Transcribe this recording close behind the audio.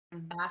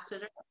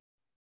ambassador.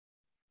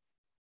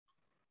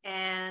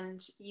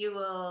 And you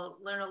will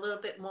learn a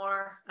little bit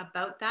more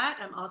about that.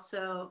 I'm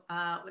also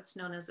what's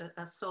known as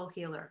a soul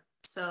healer.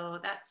 So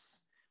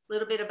that's a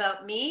little bit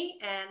about me.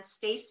 And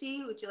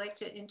Stacey, would you like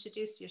to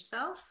introduce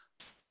yourself?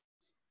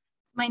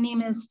 My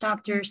name is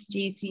Dr.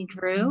 Stacey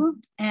Drew,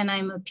 and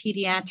I'm a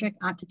pediatric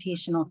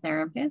occupational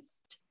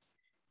therapist.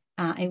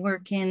 I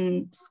work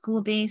in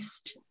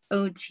school-based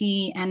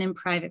OT and in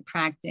private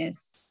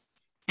practice.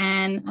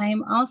 And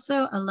I'm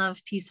also a Love,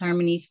 Peace,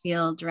 Harmony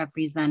field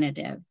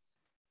representative.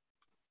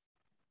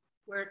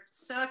 We're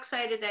so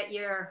excited that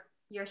you're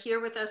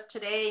here with us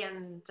today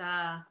and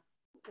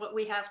what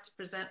we have to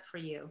present for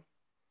you.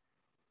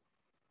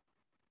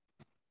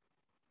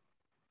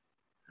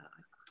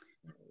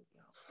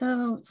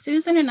 So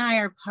Susan and I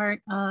are part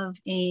of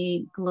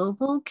a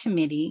global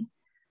committee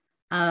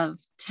of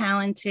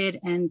talented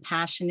and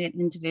passionate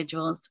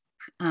individuals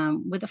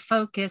with a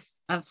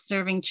focus of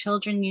serving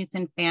children, youth,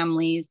 and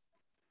families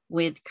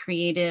with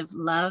creative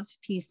love,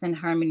 peace, and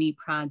harmony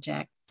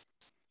projects.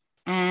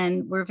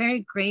 And we're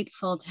very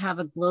grateful to have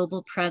a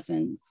global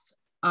presence.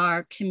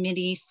 Our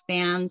committee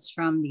spans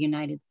from the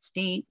United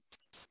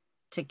States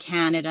to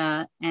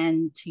Canada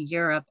and to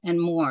Europe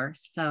and more.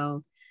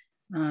 So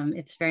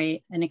it's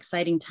an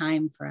exciting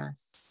time for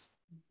us.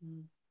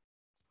 Mm-hmm.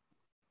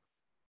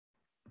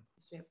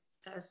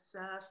 As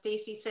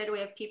Stacey said, we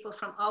have people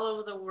from all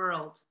over the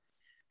world.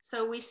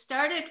 So we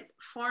started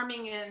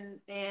forming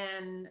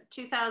in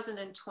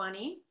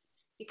 2020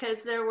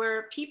 because there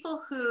were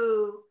people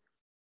who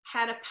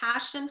had a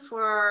passion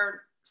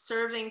for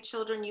serving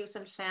children, youth,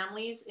 and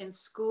families in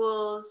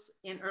schools,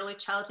 in early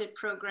childhood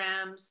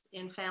programs,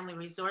 in family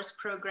resource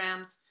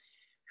programs,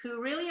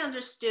 who really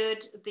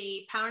understood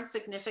the power and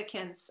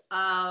significance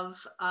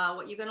of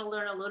what you're going to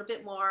learn a little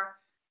bit more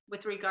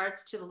with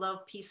regards to the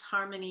Love, Peace,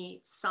 Harmony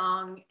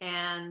song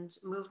and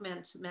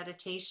movement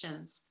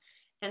meditations.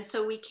 And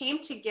so we came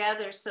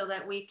together so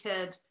that we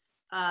could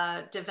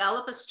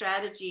develop a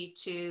strategy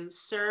to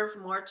serve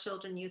more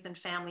children, youth, and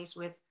families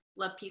with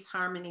Love, Peace,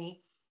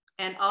 Harmony,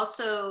 and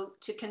also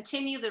to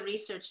continue the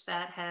research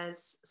that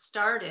has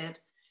started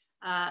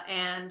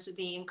and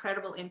the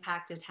incredible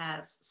impact it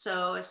has.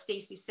 So as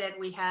Stacey said,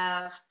 we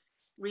have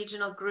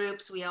regional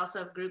groups. We also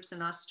have groups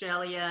in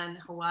Australia and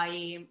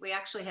Hawaii. We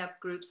actually have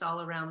groups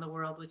all around the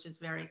world, which is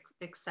very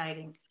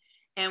exciting.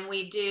 And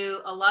we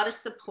do a lot of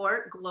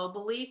support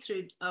globally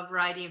through a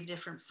variety of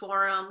different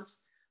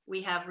forums.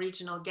 We have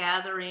regional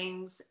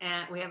gatherings,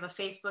 and we have a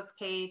Facebook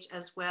page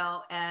as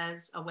well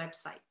as a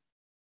website.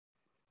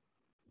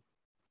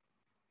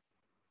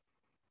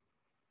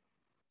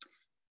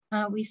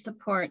 We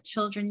support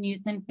children,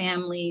 youth, and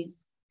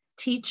families,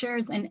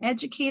 teachers, and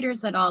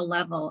educators at all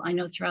levels. I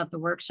know throughout the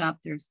workshop,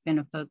 there's been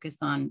a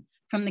focus on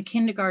from the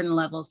kindergarten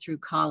level through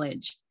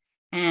college.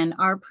 And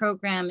our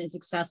program is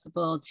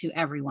accessible to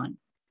everyone,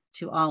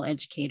 to all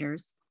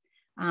educators.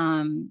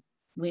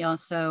 We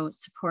also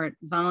support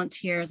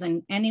volunteers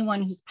and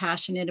anyone who's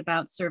passionate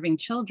about serving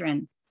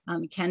children.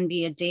 It can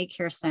be a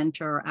daycare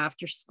center or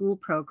after school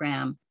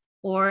program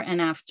or an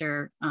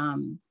after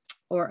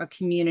or a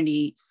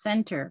community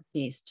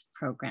center-based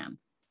program.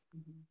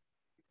 Mm-hmm.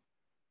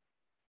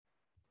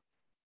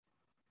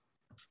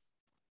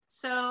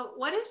 So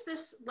what is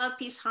this Love,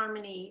 Peace,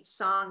 Harmony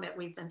song that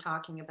we've been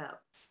talking about?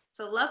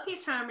 So Love,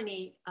 Peace,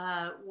 Harmony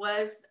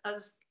was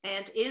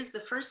and is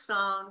the first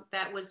song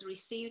that was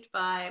received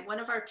by one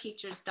of our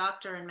teachers,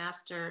 Dr. and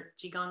Master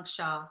Jigong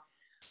Shah,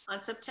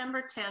 on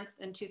September 10th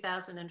in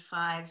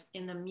 2005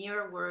 in the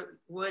Muir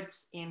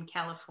Woods in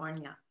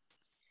California.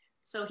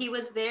 So he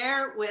was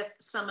there with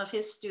some of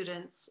his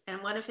students,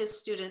 and one of his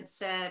students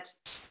said,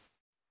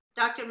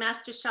 Dr.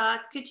 Master Shah,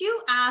 could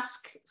you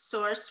ask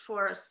Source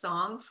for a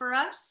song for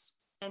us?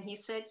 And he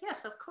said,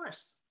 yes, of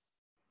course.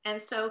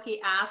 And so he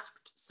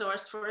asked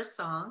Source for a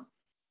song,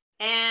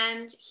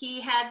 and he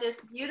had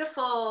this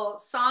beautiful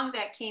song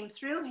that came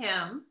through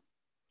him.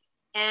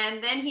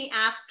 And then he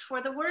asked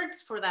for the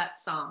words for that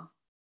song,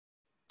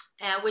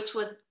 which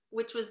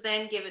was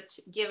then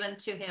given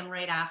to him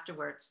right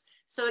afterwards.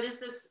 So it is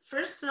this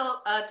first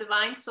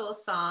divine soul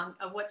song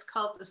of what's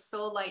called the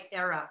soul light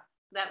era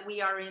that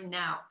we are in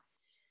now.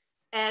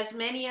 As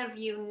many of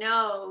you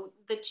know,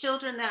 the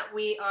children that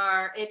we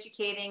are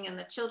educating and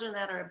the children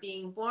that are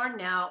being born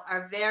now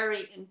are very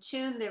in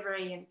tune. They're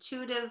very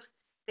intuitive.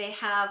 They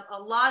have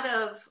a lot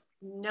of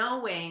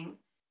knowing,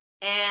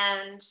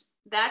 and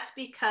that's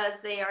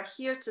because they are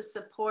here to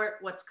support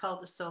what's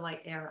called the soul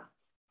light era.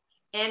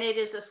 And it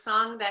is a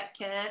song that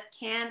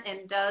can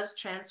and does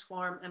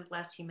transform and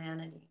bless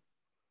humanity.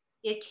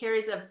 It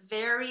carries a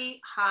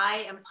very high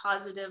and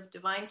positive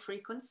divine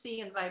frequency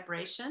and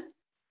vibration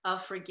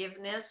of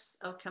forgiveness,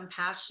 of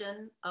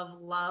compassion,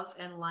 of love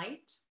and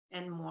light,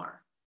 and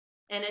more.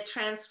 And it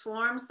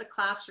transforms the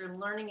classroom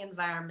learning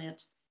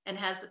environment and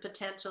has the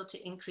potential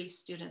to increase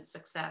student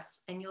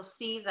success. And you'll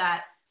see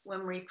that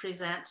when we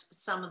present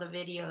some of the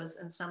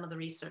videos and some of the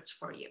research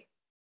for you.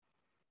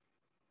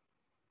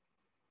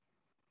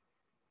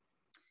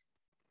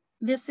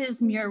 This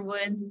is Muir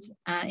Woods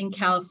in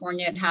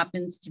California. It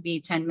happens to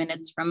be 10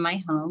 minutes from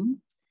my home.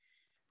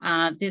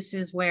 This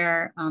is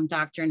where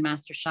Dr. and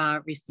Master Shah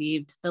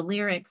received the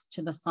lyrics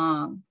to the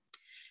song.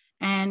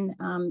 And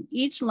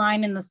each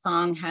line in the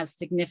song has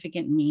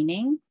significant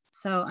meaning.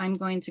 So I'm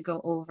going to go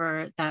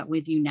over that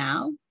with you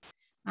now.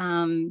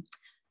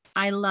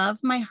 I Love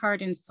My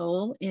Heart and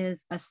Soul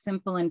is a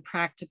simple and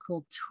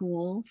practical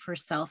tool for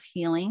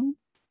self-healing.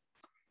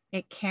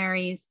 It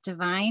carries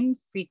divine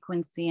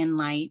frequency and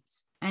light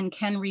and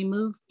can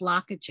remove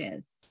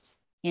blockages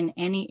in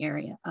any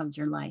area of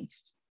your life.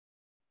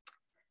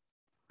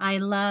 I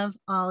Love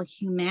All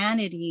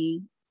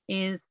Humanity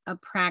is a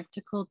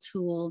practical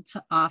tool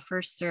to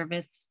offer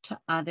service to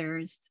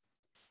others,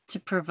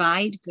 to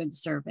provide good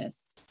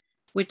service,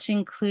 which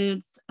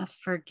includes a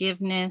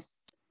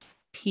forgiveness,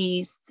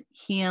 peace,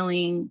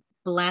 healing,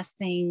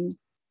 blessing,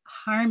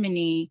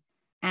 harmony,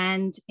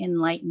 and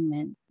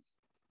enlightenment.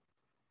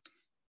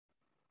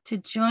 To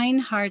join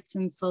hearts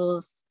and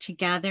souls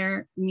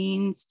together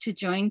means to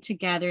join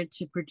together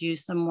to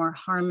produce a more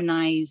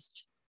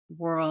harmonized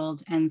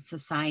world and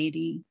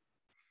society.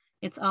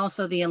 It's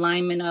also the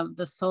alignment of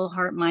the soul,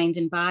 heart, mind,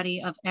 and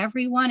body of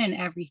everyone and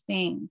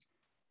everything.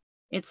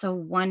 It's a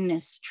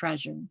oneness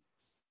treasure.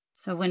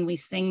 So when we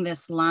sing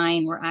this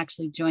line, we're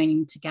actually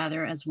joining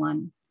together as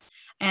one.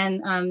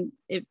 And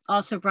it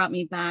also brought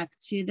me back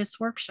to this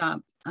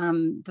workshop.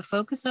 The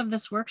focus of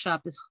this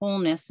workshop is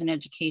wholeness in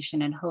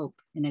education and hope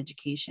in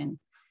education.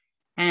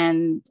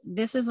 And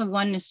this is a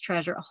oneness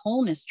treasure, a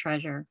wholeness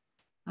treasure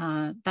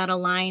that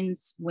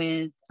aligns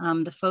with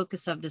the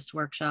focus of this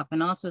workshop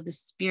and also the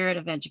spirit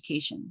of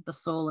education, the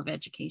soul of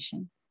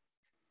education.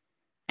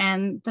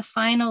 And the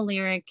final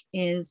lyric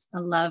is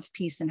a love,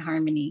 peace, and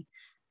harmony.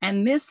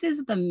 And this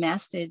is the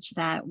message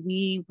that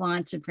we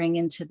want to bring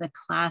into the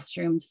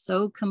classroom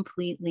so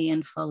completely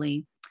and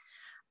fully.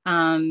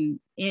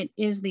 It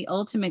is the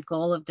ultimate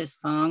goal of this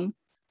song.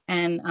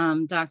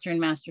 And Dr. and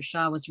Master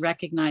Shah was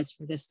recognized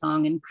for this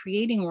song and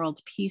creating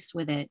world peace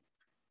with it.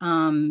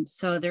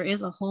 So there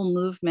is a whole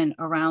movement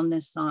around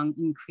this song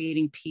in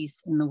creating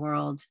peace in the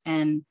world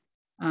and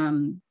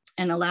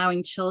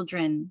allowing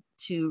children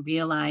to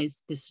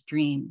realize this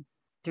dream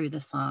through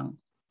the song.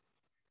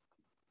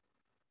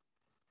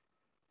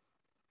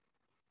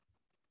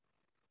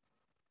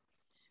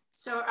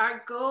 So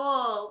our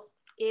goal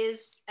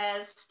is,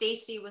 as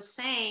Stacey was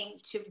saying,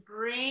 to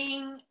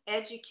bring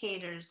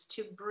educators,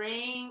 to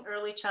bring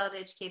early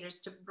childhood educators,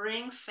 to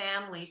bring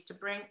families, to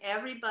bring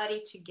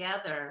everybody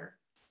together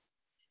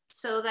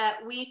so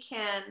that we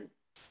can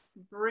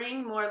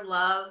bring more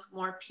love,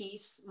 more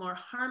peace, more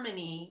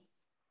harmony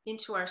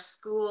into our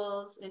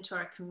schools, into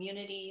our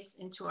communities,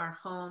 into our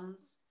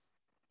homes,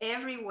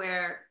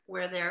 everywhere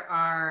where there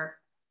are,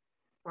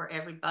 or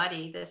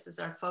everybody, this is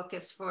our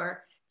focus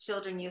for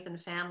children, youth,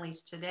 and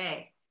families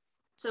today.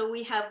 So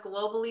we have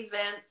global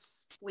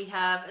events. We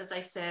have, as I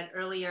said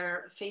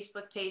earlier,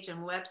 Facebook page and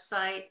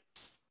website.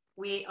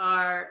 We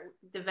are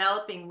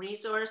developing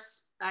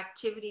resource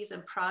activities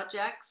and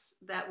projects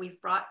that we've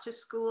brought to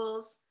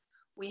schools.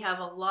 We have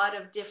a lot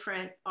of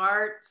different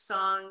art,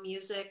 song,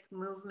 music,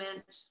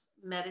 movement,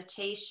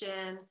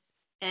 meditation,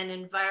 and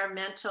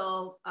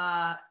environmental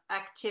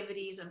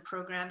activities and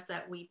programs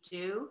that we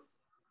do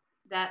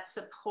that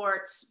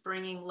supports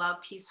bringing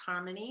love, peace,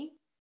 harmony.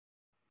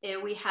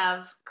 We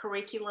have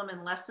curriculum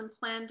and lesson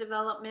plan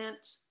development.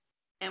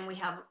 And we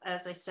have,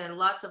 as I said,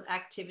 lots of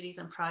activities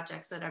and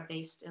projects that are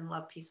based in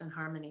love, peace, and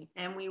harmony.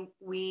 And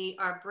we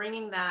are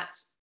bringing that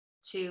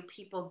to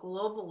people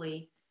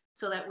globally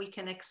so that we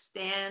can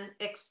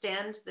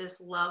extend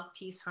this love,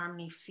 peace,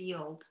 harmony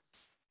field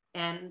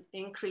and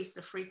increase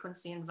the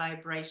frequency and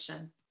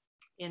vibration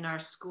in our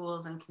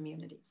schools and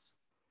communities.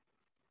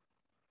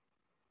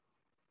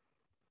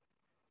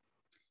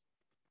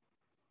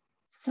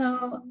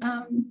 So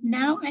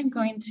now I'm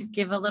going to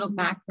give a little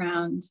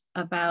background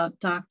about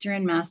Dr.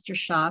 and Master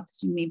Shah.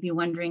 You may be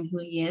wondering who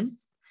he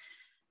is.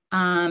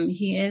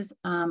 He is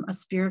a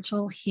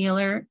spiritual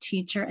healer,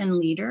 teacher, and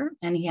leader,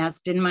 and he has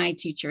been my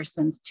teacher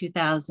since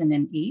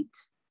 2008.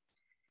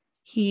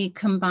 He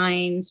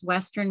combines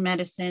Western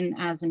medicine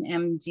as an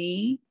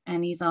MD,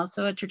 and he's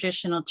also a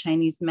traditional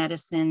Chinese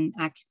medicine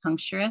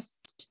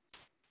acupuncturist.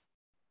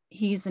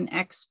 He's an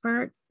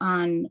expert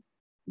on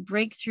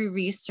breakthrough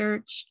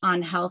research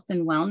on health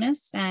and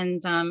wellness,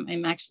 and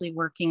I'm actually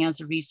working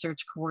as a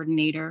research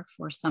coordinator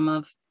for some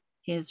of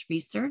his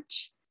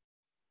research.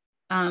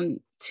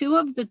 Two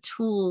of the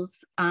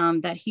tools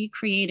that he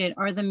created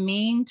are the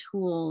main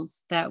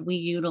tools that we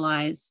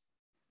utilize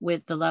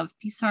with the Love,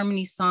 Peace,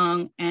 Harmony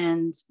song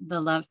and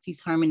the Love,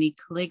 Peace, Harmony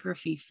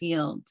calligraphy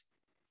field.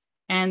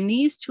 And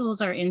these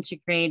tools are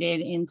integrated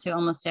into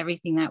almost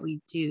everything that we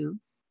do.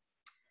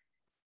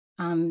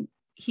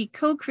 He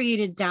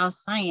co-created Tao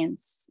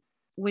Science,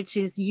 which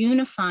is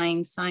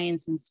unifying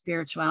science and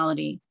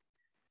spirituality.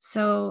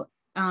 So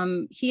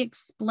he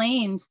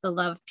explains the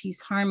Love,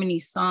 Peace, Harmony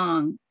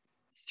song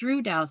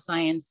through Tao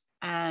Science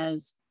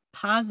as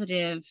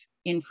positive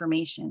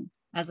information,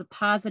 as a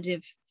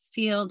positive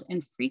field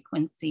and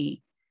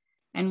frequency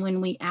And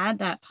when we add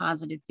that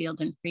positive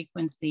field and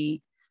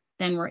frequency,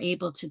 then we're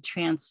able to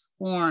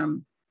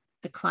transform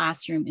the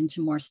classroom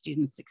into more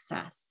student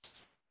success.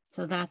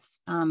 So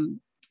that's,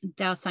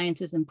 Tao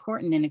science is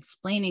important in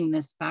explaining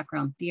this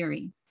background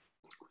theory.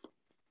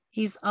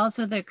 He's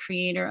also the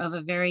creator of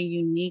a very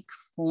unique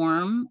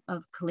form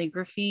of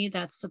calligraphy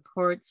that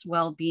supports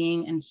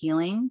well-being and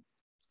healing.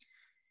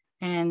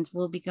 And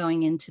we'll be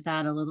going into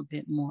that a little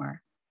bit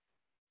more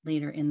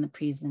later in the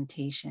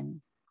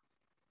presentation.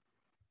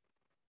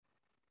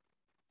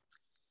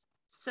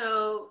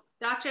 So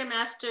Dr.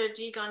 Master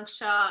Jigong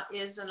Shah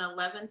is an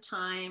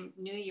 11-time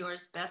New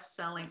Year's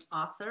best-selling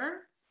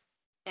author.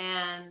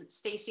 And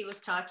Stacey was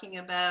talking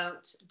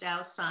about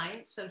Tao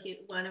science. So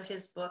one of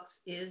his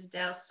books is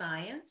Tao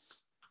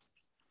science.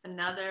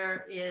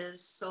 Another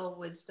is Soul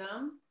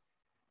Wisdom.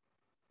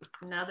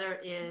 Another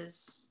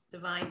is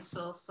Divine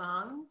Soul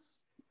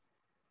Songs.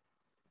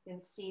 You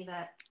can see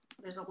that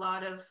there's a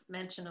lot of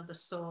mention of the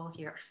soul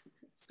here.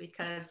 It's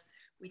because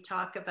we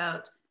talk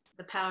about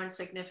the power and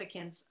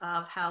significance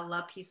of how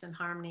love, peace, and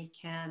harmony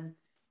can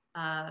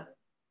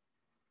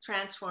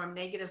transform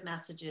negative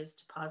messages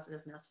to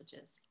positive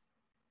messages.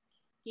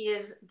 He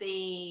is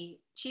the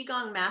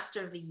Qigong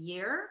Master of the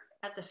Year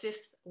at the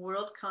 5th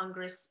World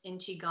Congress in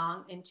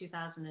Qigong in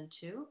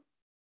 2002.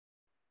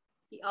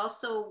 He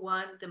also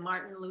won the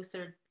Martin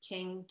Luther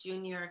King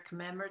Jr.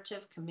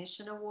 Commemorative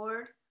Commission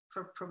Award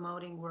for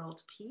promoting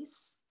world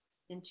peace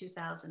in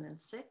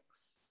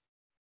 2006.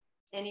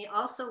 And he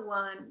also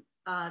won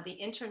the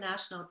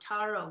International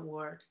Tara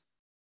Award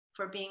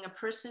for being a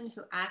person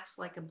who acts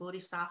like a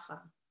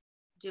bodhisattva,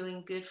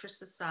 doing good for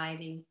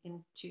society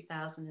in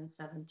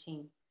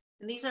 2017.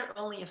 And these are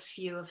only a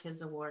few of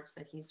his awards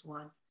that he's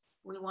won.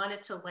 We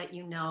wanted to let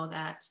you know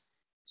that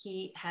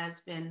he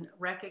has been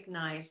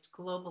recognized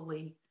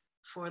globally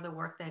for the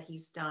work that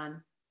he's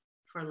done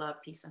for love,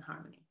 peace, and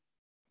harmony.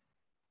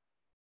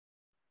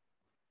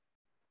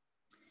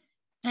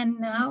 And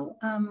now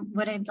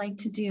what I'd like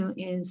to do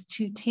is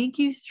to take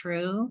you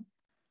through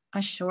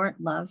a short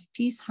love,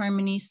 peace,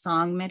 harmony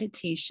song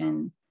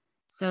meditation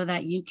so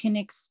that you can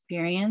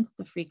experience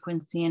the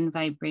frequency and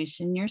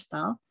vibration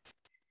yourself.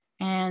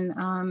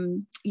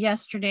 And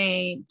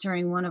yesterday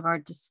during one of our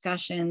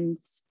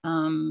discussions,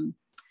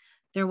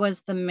 there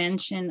was the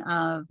mention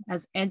of,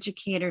 as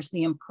educators,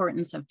 the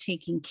importance of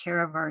taking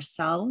care of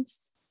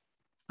ourselves,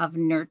 of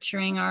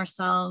nurturing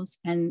ourselves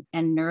and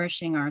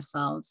nourishing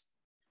ourselves.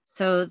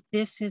 So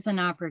this is an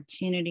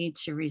opportunity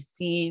to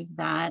receive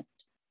that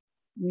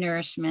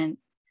nourishment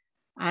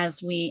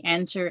as we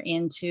enter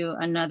into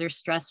another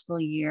stressful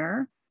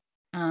year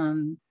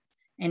in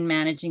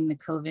managing the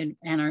COVID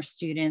and our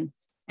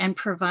students and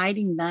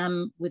providing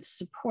them with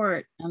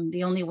support.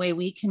 The only way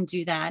we can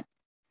do that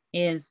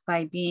is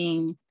by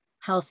being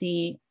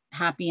healthy,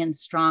 happy, and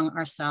strong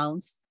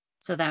ourselves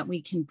so that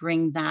we can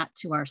bring that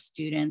to our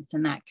students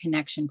and that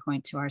connection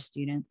point to our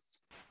students.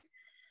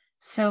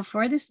 So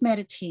for this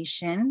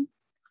meditation,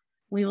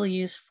 we will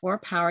use 4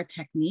 power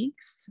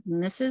techniques.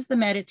 And this is the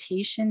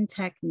meditation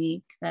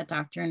technique that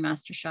Dr. and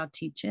Master Shah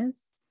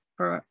teaches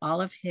for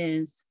all of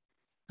his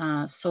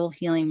soul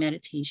healing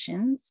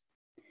meditations.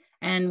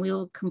 And we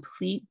will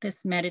complete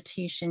this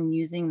meditation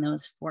using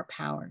those 4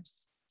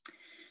 powers.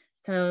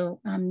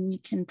 So you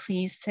can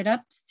please sit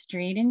up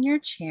straight in your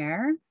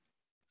chair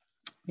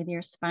with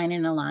your spine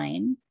in a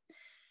line.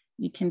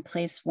 You can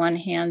place one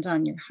hand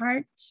on your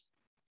heart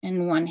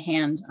and one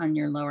hand on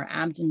your lower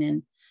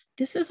abdomen.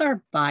 This is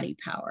our body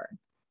power.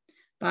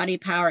 Body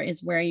power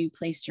is where you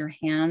place your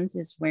hands,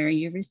 is where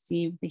you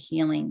receive the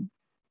healing.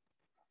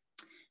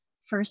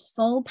 For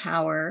soul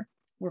power,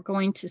 we're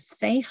going to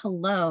say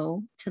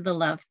hello to the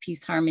love,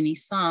 peace, harmony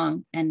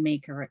song and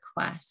make a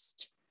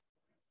request.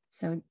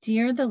 So,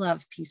 dear the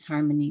love, peace,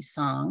 harmony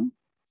song,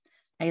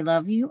 I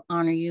love you,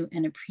 honor you,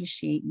 and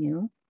appreciate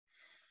you.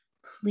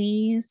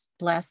 Please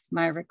bless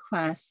my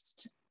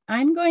request.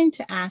 I'm going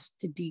to ask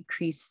to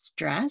decrease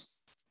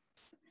stress.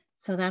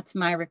 So that's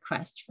my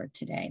request for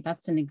today.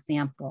 That's an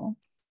example.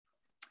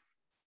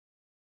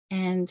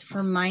 And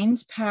for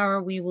mind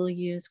power, we will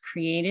use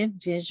creative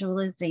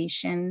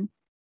visualization.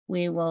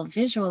 We will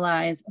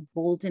visualize a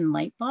golden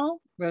light ball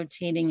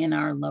rotating in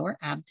our lower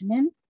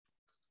abdomen.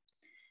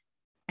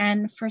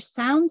 And for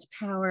sound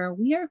power,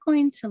 we are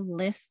going to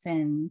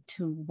listen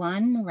to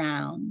 1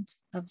 round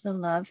of the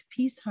love,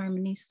 peace,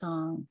 harmony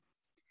song.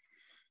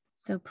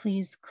 So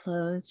please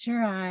close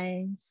your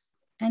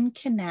eyes and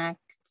connect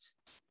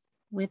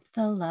with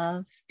the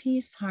love,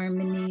 peace,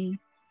 harmony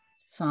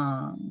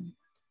song.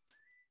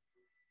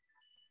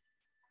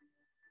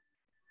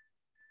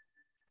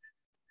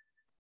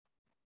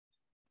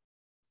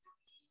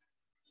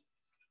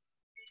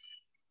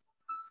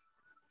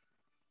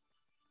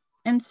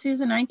 And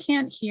Susan, I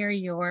can't hear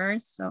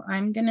yours, so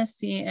I'm gonna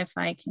see if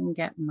I can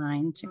get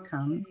mine to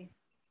come.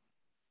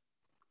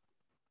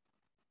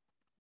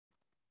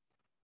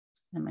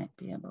 I might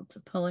be able to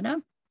pull it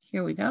up.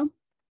 Here we go.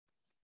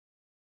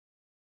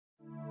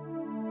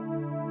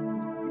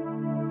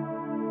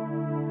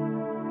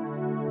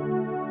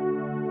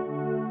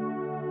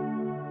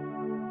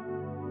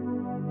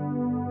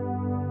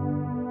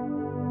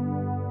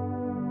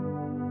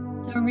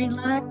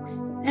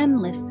 Relax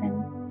and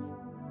listen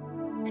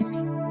and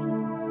receive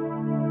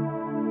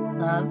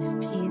love,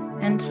 peace,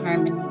 and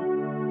harmony.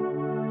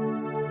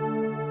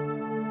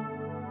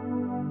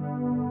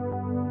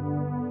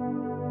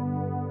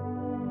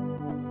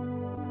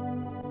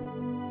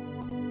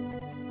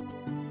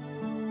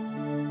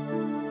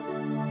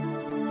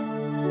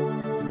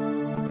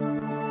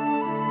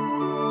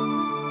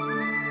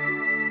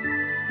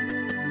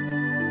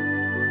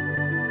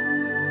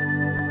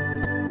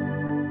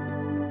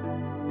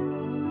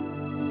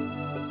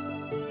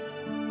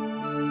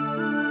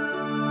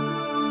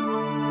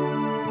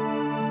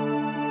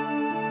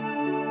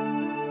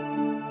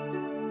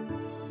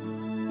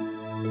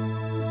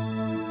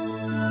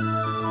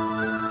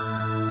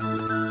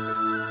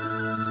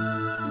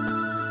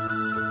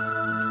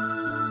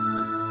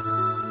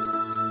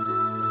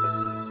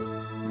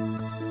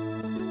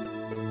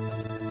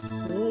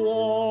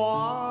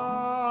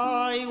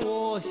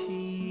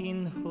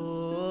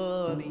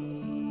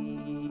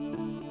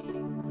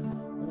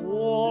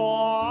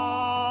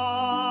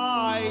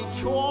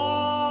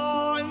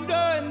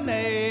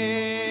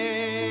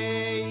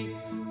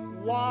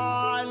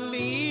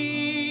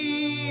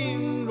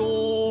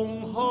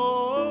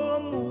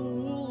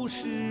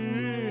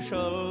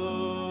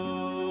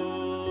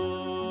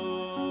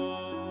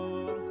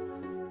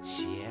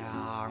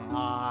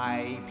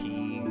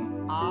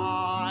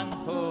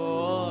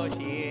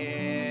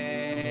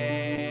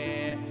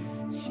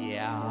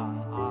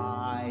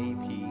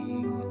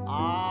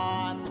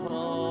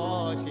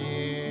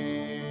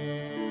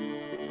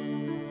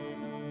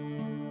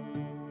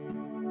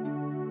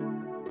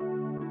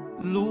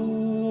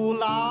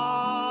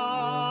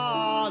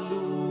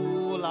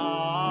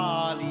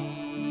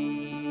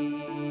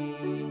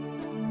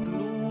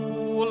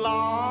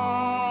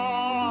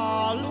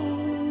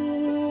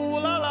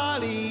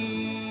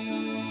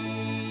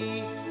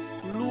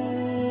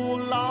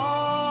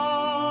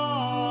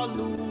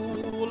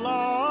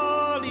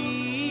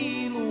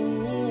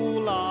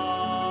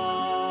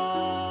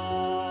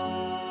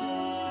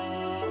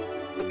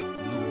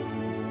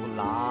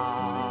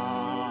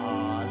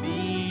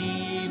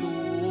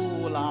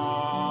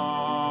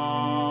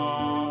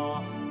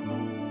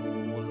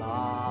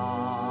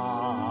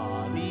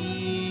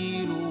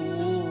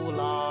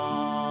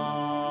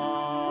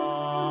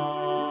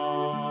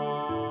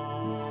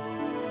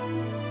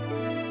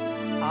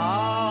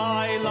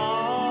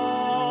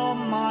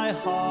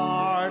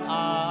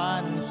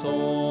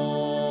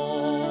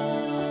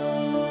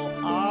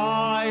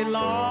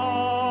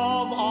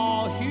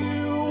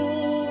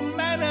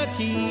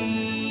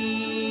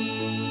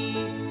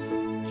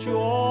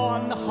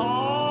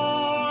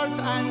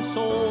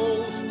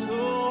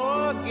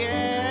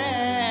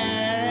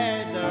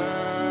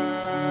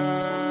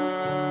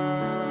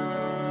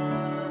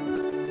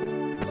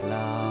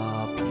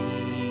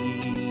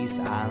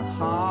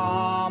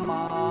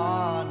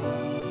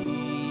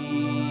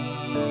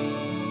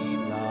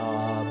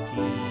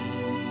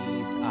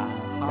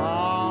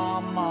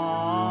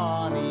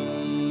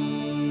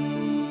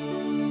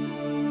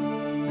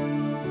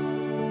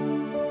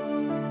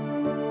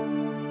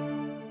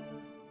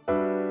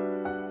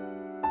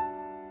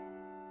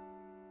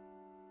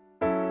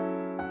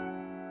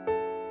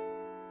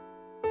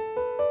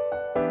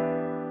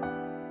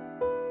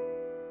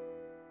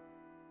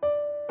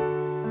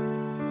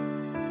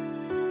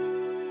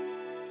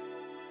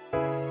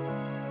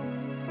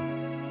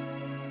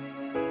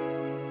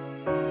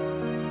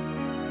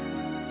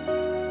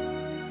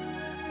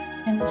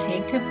 And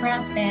take a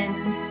breath in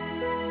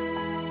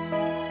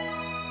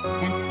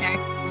and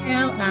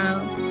exhale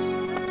out.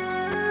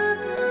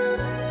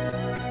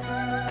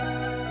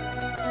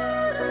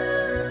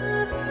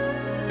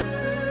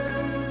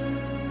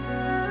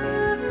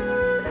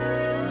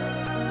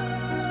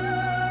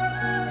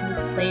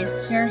 And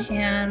place your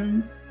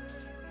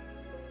hands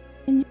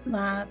in your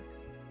lap.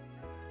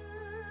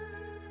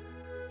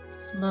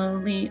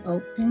 Slowly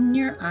open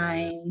your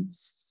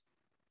eyes.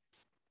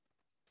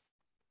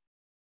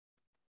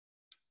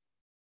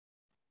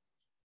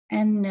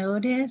 And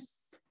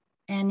notice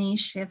any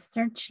shifts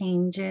or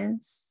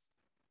changes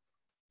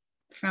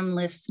from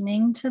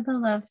listening to the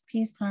Love,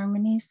 Peace,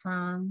 Harmony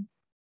song.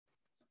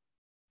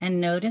 And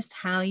notice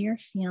how you're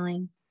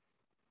feeling.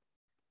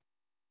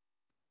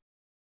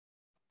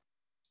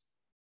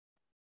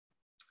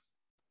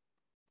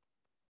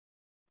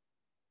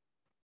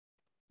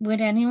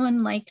 Would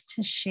anyone like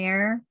to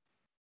share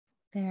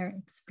their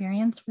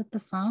experience with the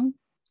song?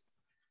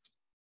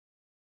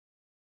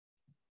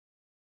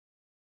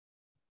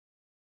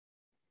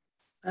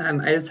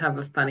 I just have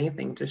a funny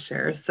thing to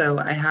share. So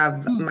I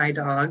have my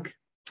dog,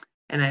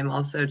 and I'm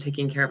also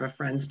taking care of a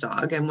friend's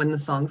dog. And when the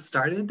song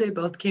started, they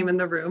both came in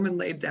the room and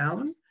laid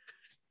down.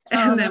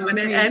 And then when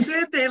it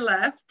ended, they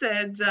left.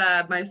 And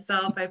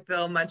myself, I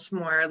feel much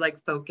more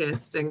like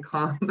focused and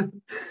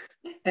calm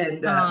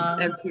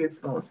and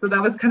peaceful. So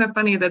that was kind of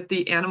funny that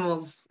the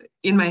animals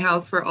in my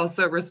house were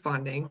also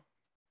responding.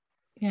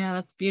 Yeah,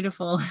 that's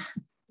beautiful.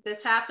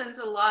 This happens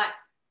a lot,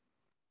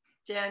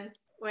 Jen.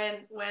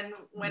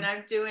 when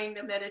I'm doing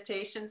the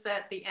meditations,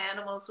 that the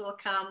animals will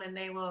come and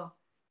they will,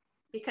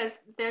 because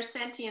they're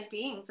sentient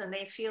beings and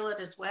they feel it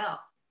as well.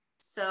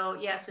 So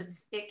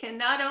yes, it can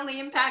not only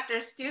impact our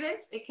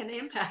students, it can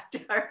impact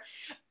our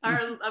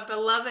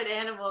beloved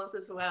animals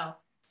as well.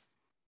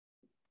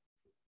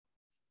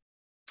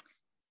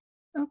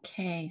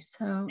 Okay,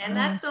 so and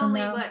that's so only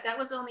now, that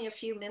was only a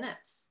few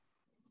minutes.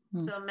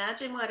 So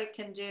imagine what it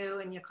can do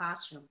in your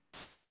classroom.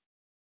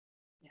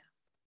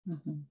 Yeah.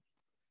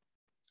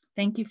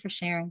 Thank you for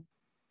sharing.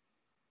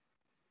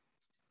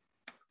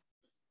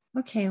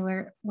 Okay,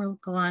 we'll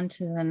go on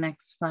to the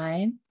next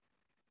slide.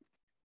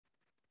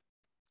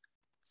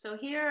 So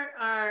here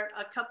are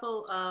a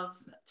couple of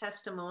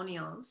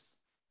testimonials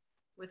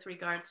with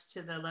regards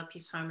to the Love,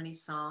 Peace, Harmony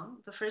song.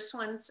 The first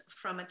one's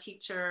from a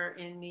teacher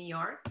in New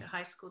York, a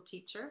high school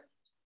teacher.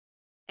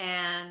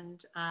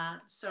 And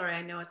sorry,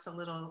 I know it's a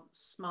little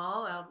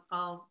small.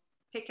 I'll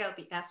pick out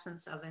the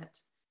essence of it.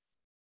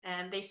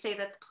 And they say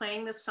that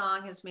playing the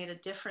song has made a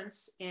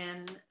difference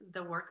in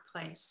the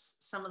workplace.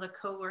 Some of the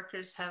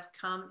co-workers have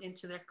come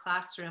into their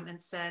classroom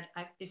and said,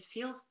 it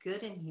feels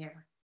good in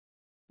here.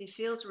 It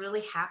feels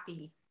really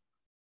happy.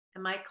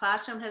 And my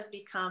classroom has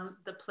become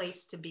the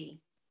place to be.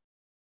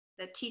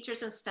 That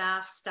teachers and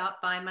staff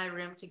stop by my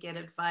room to get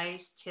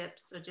advice,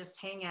 tips, or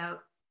just hang out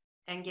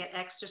and get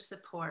extra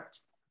support.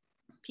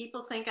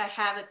 People think I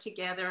have it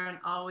together and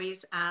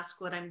always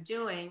ask what I'm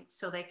doing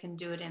so they can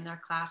do it in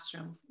their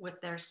classroom with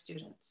their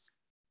students.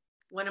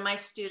 One of my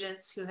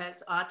students who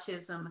has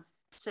autism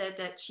said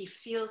that she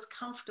feels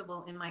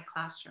comfortable in my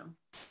classroom.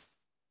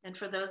 And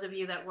for those of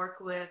you that work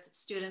with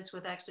students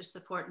with extra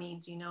support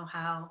needs, you know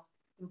how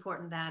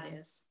important that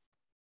is.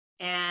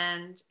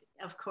 And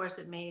of course,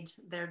 it made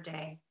their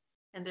day.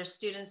 And their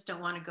students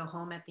don't want to go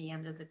home at the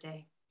end of the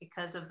day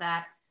because of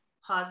that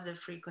positive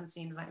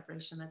frequency and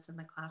vibration that's in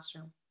the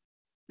classroom.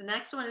 The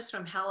next one is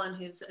from Helen,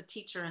 who's a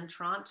teacher in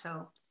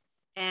Toronto.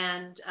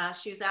 And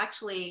she was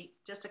actually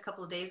just a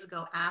couple of days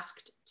ago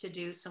asked to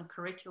do some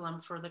curriculum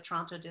for the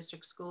Toronto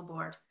District School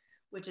Board,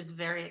 which is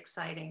very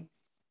exciting.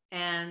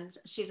 And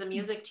she's a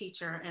music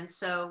teacher. And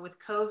so with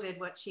COVID,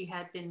 what she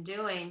had been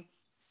doing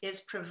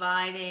is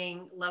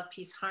providing Love,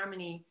 Peace,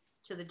 Harmony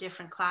to the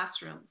different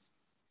classrooms.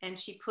 And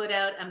she put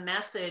out a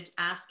message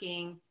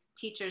asking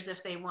teachers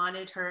if they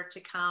wanted her to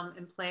come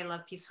and play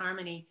Love, Peace,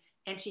 Harmony.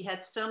 And she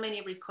had so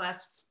many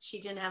requests,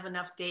 she didn't have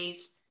enough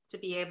days to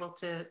be able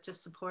to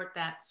support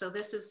that. So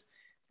this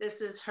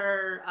is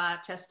her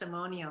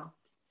testimonial.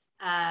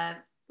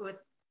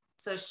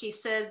 So she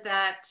said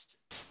that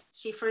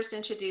she first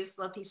introduced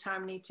Love, Peace,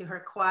 Harmony to her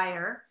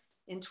choir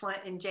in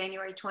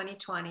January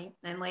 2020,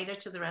 and later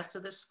to the rest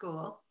of the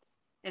school.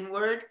 And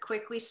word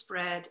quickly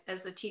spread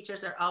as the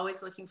teachers are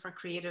always looking for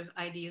creative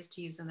ideas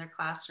to use in their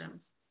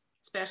classrooms,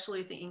 especially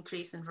with the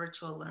increase in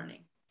virtual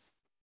learning.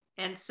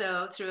 And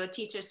so through a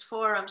teachers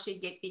forum,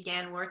 she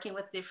began working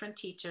with different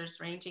teachers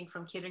ranging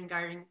from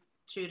kindergarten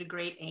through to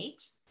grade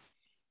 8.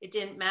 It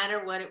didn't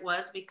matter what it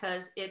was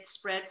because it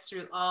spreads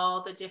through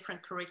all the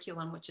different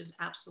curriculum, which is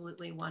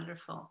absolutely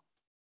wonderful.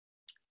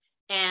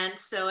 And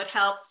so it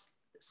helps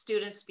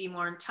students be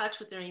more in touch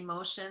with their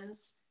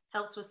emotions,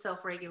 helps with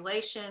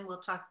self-regulation. We'll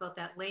talk about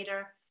that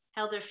later,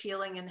 how they're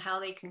feeling and how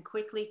they can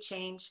quickly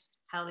change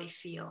how they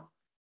feel.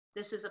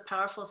 This is a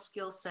powerful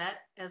skill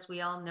set, as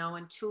we all know,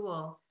 and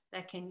tool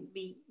that can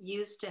be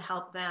used to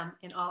help them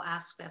in all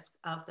aspects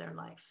of their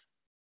life.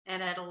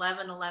 And at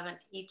 11:11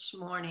 each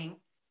morning,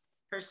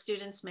 her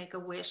students make a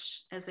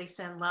wish as they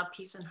send love,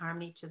 peace, and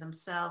harmony to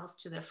themselves,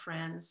 to their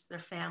friends, their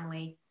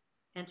family,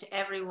 and to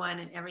everyone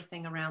and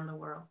everything around the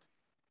world.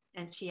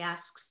 And she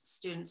asks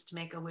students to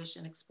make a wish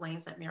and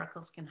explains that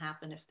miracles can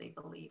happen if they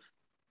believe.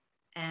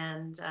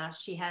 And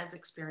she has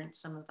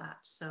experienced some of that.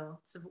 So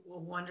it's a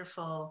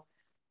wonderful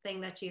thing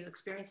that she's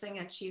experiencing.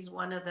 And she's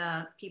one of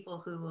the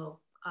people who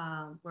will,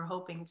 we're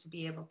hoping to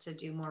be able to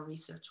do more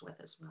research with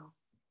as well.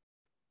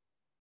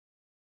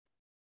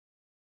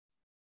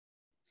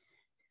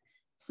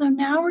 So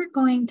now we're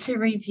going to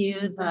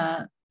review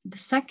the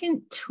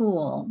second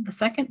tool, the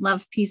second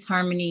Love, Peace,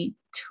 Harmony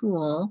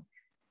tool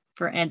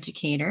for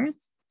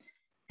educators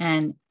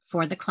and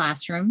for the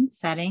classroom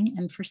setting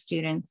and for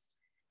students.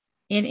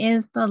 It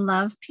is the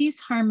Love, Peace,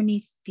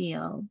 Harmony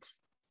field.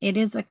 It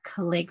is a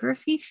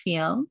calligraphy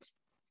field.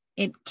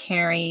 It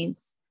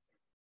carries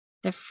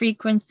the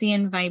frequency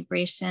and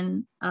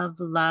vibration of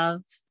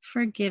love,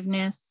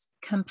 forgiveness,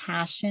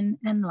 compassion,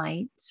 and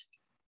light.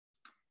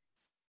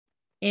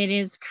 It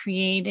is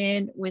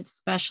created with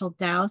special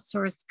Tao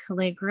source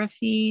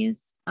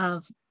calligraphies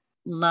of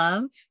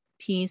love,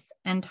 peace,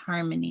 and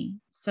harmony.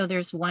 So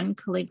there's one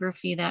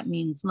calligraphy that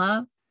means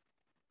love,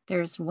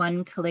 there's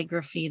one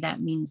calligraphy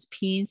that means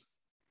peace,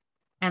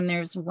 and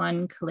there's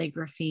one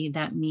calligraphy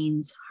that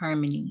means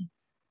harmony.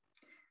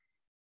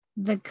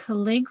 The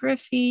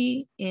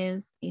calligraphy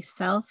is a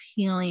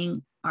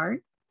self-healing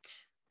art.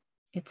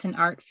 It's an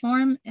art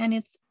form and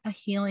it's a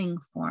healing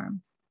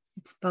form.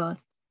 It's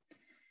both.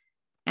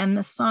 And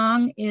the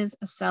song is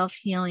a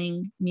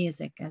self-healing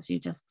music, as you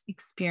just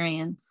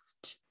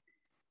experienced.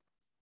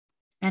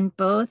 and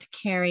both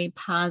carry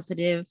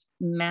positive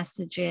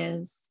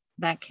messages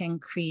that can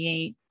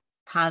create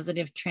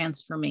positive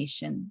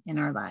transformation in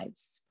our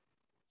lives.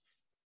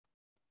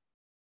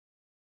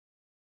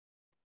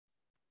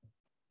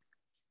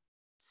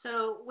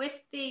 So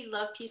with the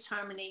Love, Peace,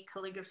 Harmony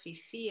calligraphy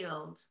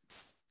field,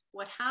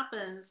 what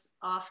happens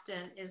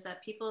often is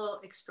that people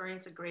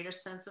experience a greater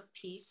sense of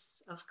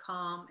peace, of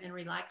calm and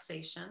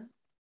relaxation.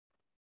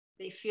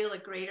 They feel a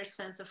greater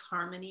sense of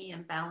harmony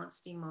and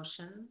balanced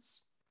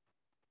emotions.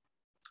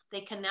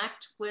 They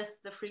connect with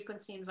the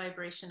frequency and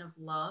vibration of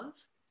love.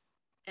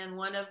 And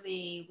one of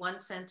the one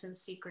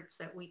sentence secrets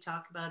that we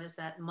talk about is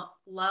that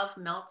love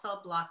melts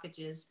all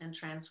blockages and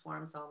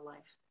transforms all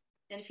life.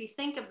 And if you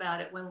think about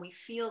it, when we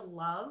feel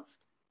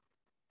loved,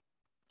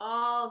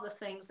 all the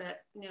things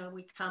that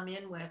we come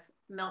in with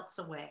melts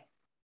away.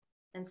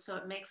 And so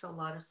it makes a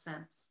lot of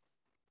sense.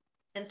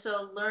 And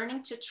so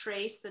learning to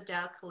trace the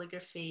Tao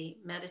calligraphy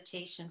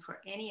meditation for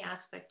any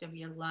aspect of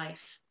your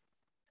life,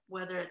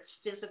 whether it's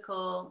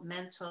physical,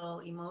 mental,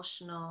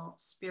 emotional,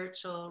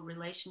 spiritual,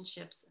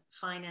 relationships,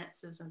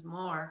 finances, and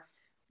more,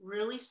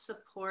 really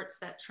supports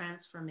that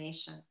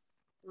transformation,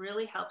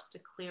 really helps to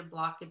clear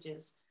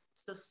blockages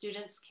so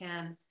students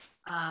can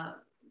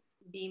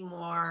be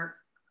more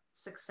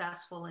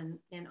successful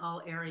in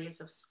all areas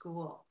of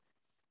school.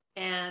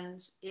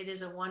 And it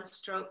is a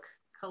one-stroke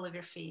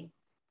calligraphy.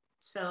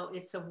 So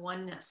it's a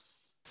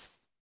oneness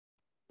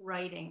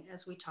writing,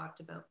 as we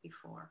talked about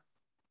before.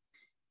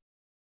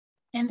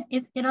 And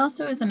it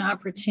also is an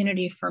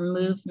opportunity for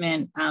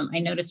movement. I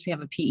noticed we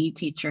have a PE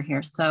teacher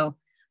here. So,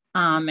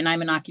 and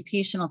I'm an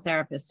occupational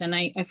therapist, and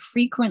I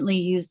frequently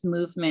use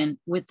movement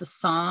with the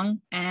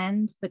song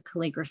and the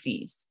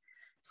calligraphies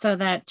so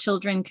that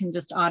children can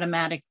just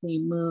automatically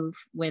move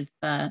with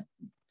the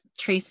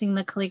tracing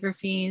the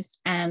calligraphies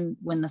and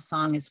when the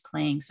song is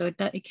playing. So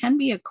it can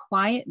be a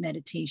quiet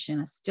meditation,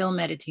 a still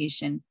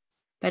meditation,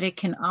 but it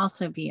can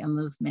also be a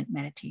movement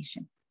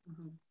meditation.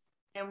 Mm-hmm.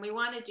 And we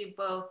want to do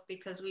both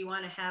because we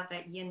want to have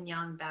that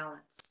yin-yang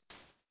balance.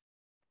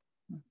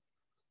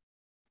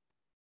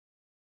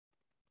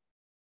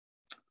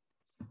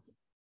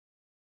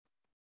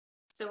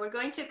 So we're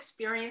going to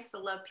experience the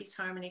Love, Peace,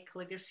 Harmony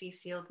calligraphy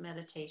field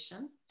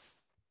meditation.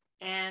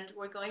 And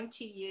we're going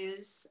to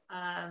use,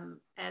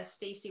 as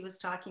Stacey was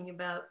talking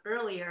about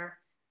earlier,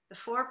 the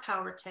 4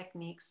 power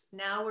techniques.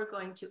 Now we're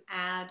going to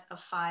add a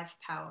 5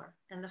 power.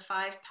 And the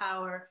 5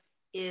 power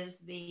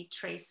is the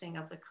tracing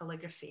of the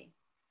calligraphy.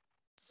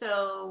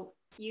 So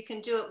you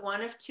can do it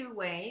one of 2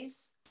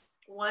 ways.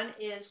 One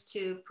is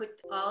to put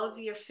all of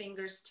your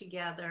fingers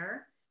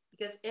together,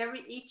 because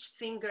each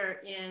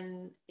finger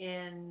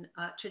in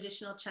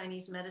traditional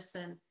Chinese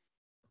medicine,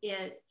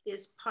 it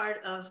is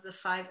part of the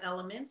 5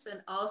 elements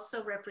and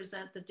also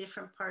represent the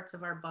different parts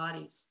of our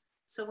bodies.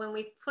 So when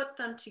we put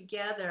them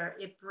together,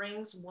 it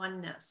brings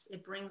oneness,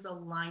 it brings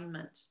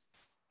alignment.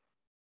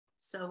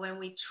 So when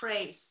we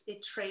trace,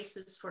 it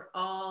traces for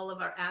all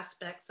of our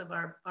aspects of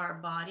our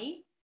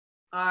body,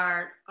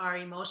 our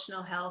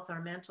emotional health,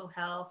 our mental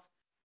health,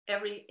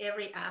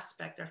 every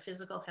aspect, our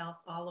physical health,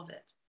 all of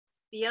it.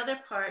 The other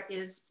part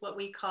is what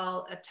we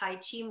call a Tai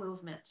Chi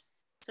movement.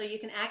 So you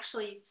can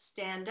actually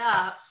stand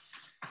up,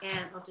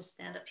 and I'll just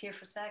stand up here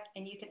for a sec,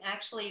 and you can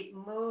actually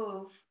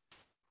move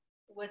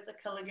with the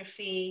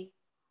calligraphy,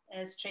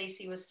 as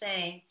Tracy was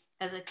saying,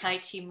 as a Tai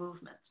Chi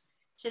movement.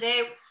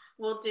 Today,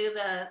 we'll do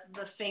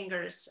the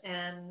fingers,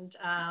 and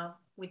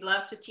we'd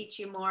love to teach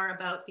you more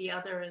about the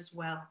other as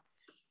well.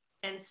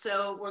 And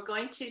so we're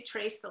going to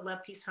trace the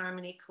Love, Peace,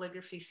 Harmony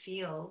calligraphy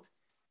field.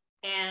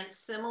 And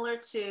similar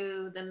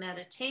to the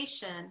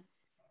meditation,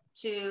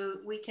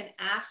 we can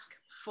ask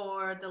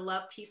for the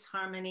Love, Peace,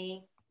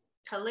 Harmony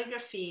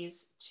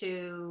calligraphies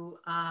to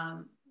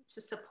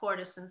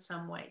support us in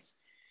some ways.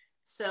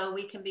 So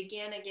we can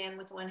begin again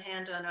with one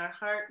hand on our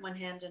heart, one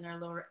hand in our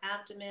lower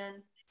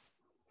abdomen,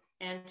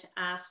 and to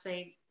ask,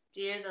 say,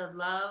 dear the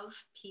Love,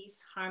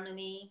 Peace,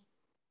 Harmony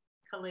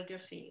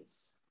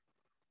calligraphies.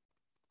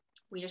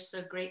 We are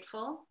so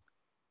grateful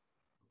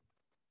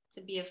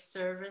to be of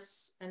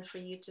service and for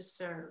you to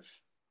serve.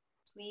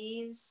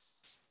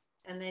 Please,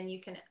 and then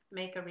you can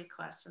make a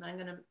request. And I'm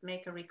going to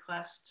make a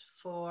request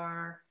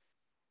for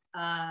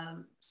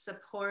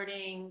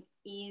supporting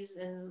ease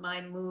in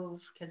my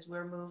move, because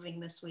we're moving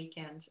this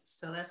weekend.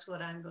 So that's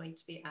what I'm going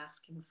to be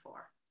asking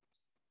for.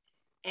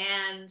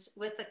 And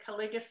with the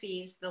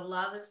calligraphies, the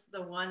love is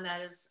the one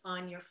that is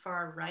on your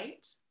far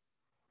right.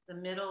 The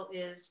middle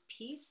is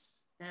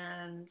peace,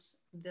 and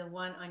the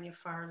one on your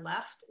far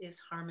left is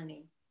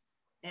harmony.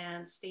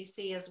 And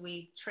Stacey, as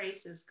we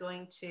trace, is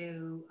going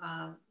to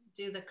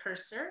do the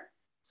cursor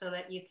so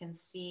that you can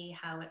see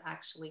how it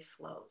actually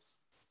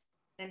flows.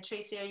 And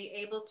Tracy, are you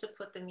able to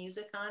put the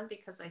music on?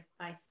 Because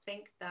I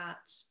think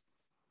that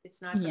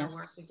it's not going to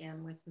work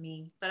again with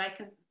me, but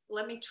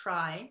let me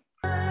try.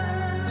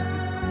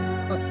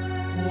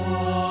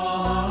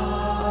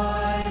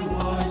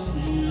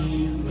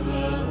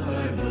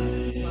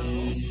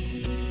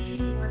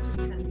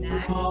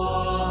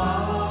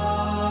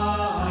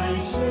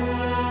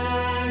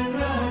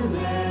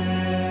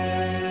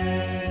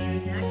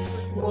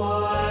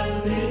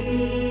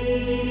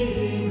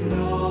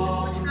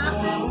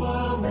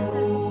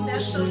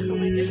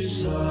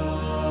 It's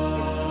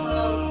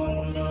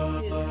called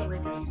Ijitsu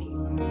calligraphy,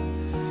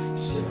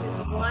 which is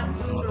one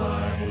stroke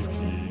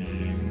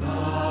calligraphy.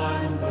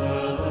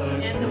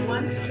 And the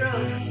one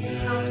stroke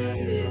helps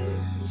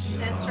to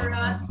center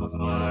us, to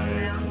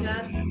ground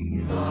us,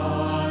 bring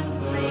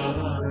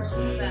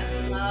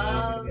that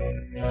love,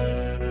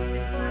 peace, and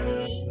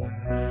harmony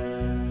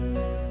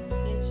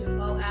into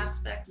all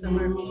aspects of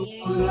our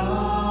being.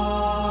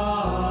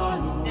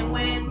 And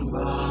when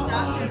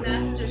Dr.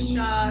 Master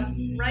Shah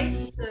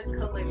writes the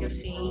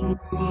calligraphy,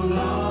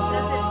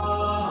 because it's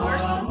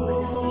source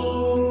calligraphy,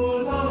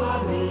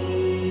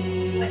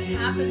 what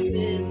happens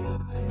is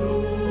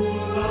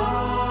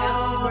our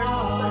source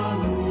puts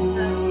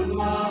the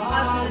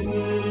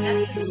positive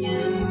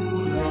messages,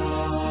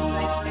 frequency, and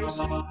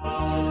vibration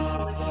into the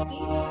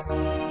calligraphy.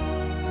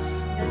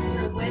 And so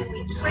when we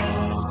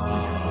trace the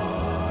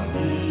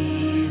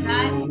calligraphy,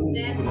 that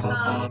then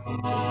comes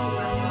into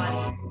our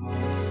bodies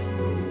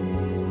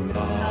to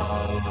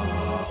help to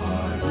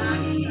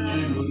relax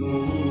us,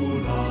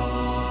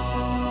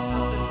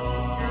 help us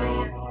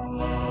experience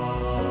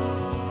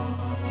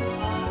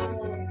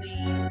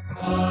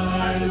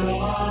all the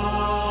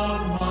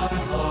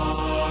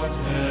positive messages.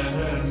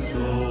 And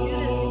the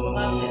students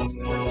love this.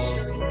 We're going to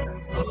show you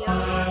some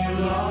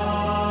videos.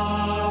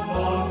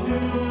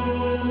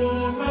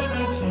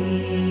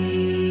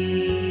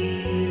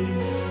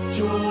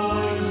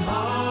 Join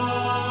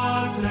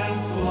hearts and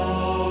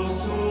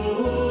souls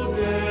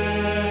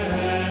together.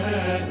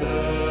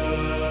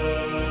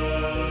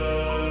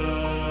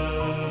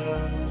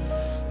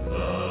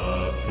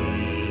 Love,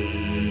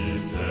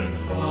 peace, and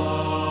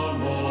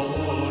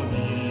harmony.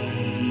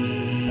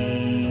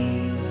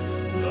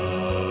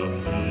 Love,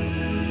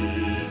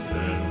 peace,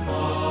 and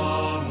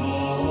harmony.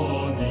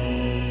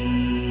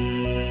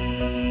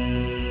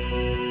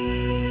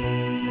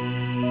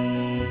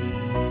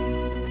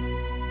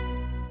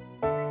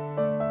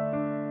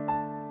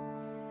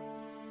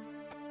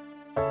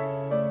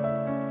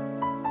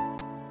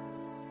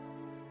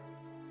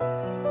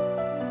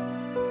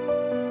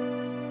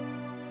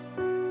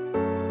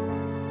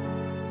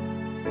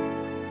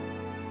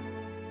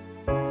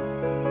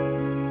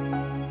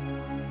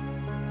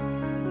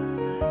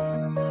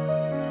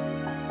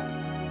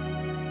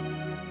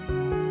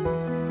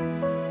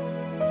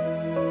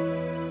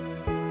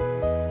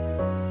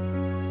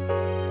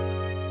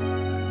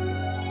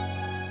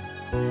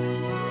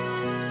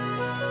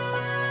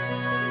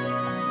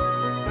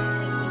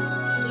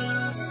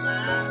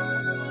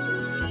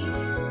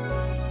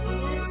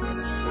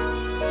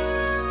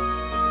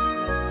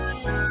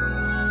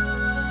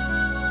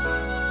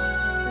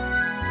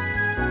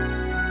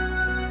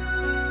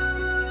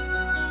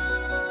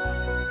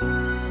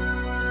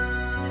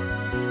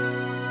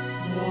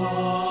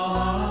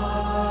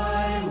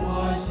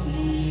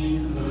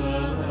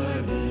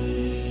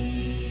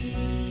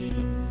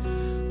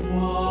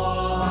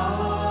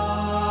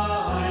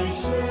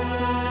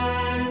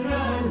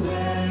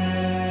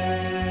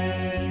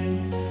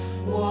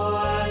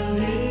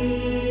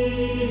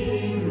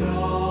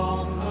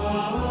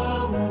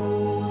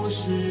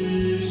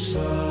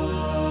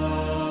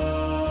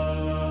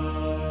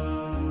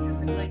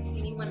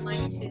 Anyone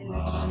like to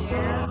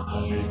share?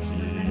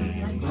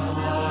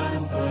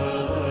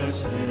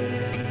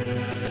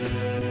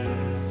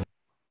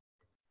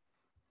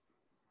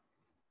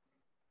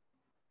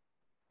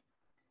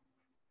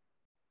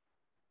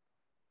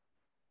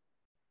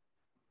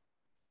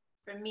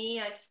 For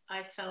me,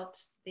 I felt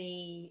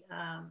the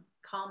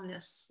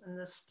calmness and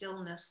the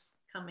stillness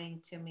coming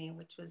to me,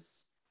 which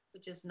is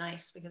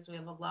nice because we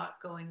have a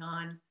lot going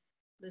on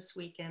this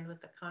weekend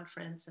with the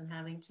conference and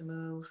having to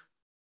move.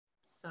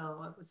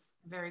 So I was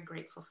very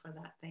grateful for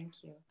that.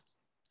 Thank you.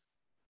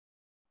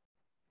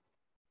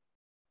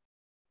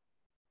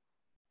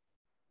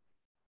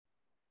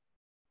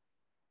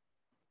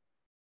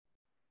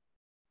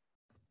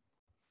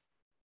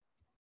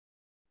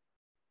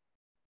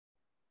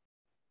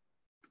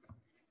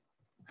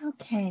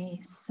 Okay,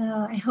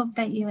 so I hope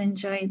that you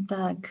enjoyed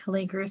the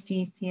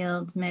calligraphy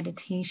field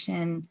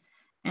meditation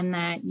and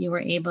that you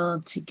were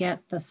able to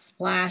get the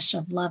splash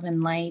of love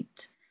and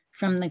light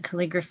from the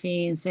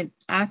calligraphies. It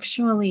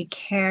actually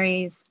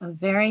carries a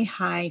very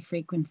high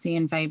frequency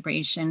and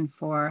vibration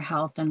for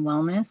health and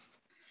wellness.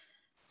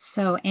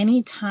 So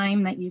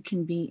anytime that you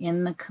can be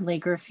in the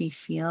calligraphy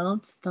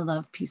field, the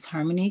Love, Peace,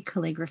 Harmony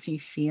calligraphy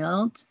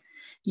field,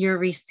 you're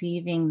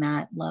receiving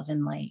that love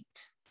and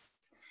light.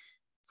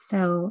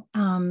 So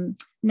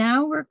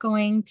now we're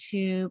going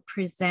to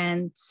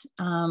present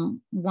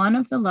one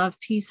of the Love,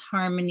 Peace,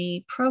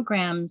 Harmony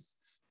programs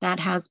that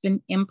has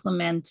been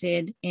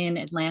implemented in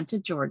Atlanta,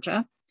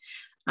 Georgia.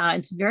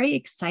 It's very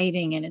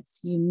exciting and it's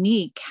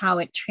unique how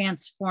it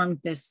transformed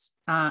this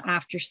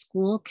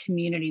after-school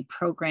community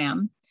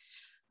program.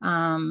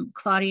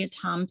 Claudia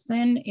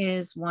Thompson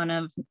is one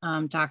of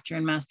Dr.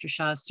 and Master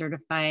Shah's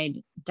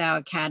certified Tao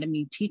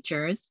Academy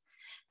teachers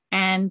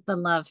and the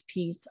Love,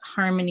 Peace,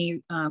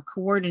 Harmony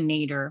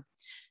coordinator.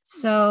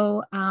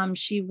 So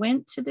she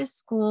went to this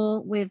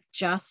school with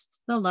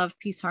just the Love,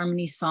 Peace,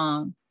 Harmony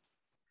song.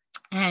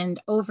 And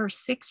over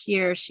 6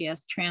 years, she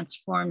has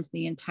transformed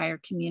the entire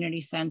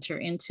community center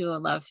into a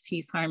Love,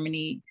 Peace,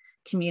 Harmony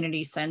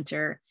community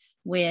center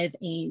with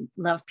a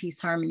Love, Peace,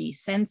 Harmony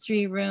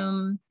sensory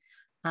room,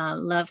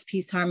 Love,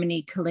 Peace,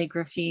 Harmony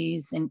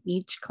calligraphies in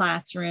each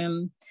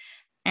classroom,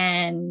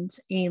 and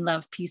a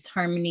Love, Peace,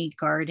 Harmony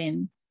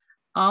garden.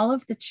 All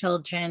of the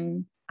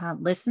children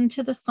listen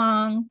to the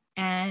song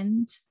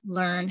and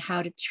learn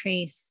how to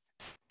trace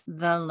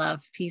the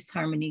Love, Peace,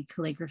 Harmony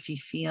calligraphy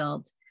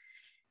field.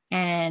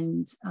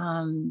 And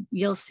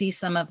you'll see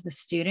some of the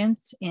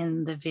students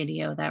in the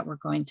video that we're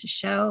going to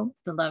show,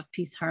 the Love,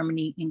 Peace,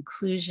 Harmony,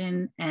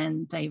 Inclusion,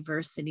 and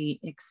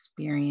Diversity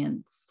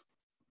Experience.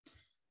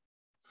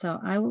 So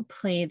I will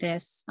play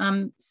this.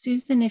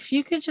 Susan, if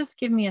you could just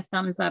give me a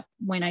thumbs up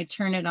when I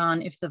turn it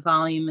on, if the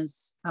volume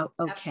is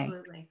okay.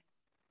 Absolutely.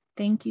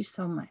 Thank you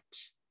so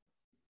much.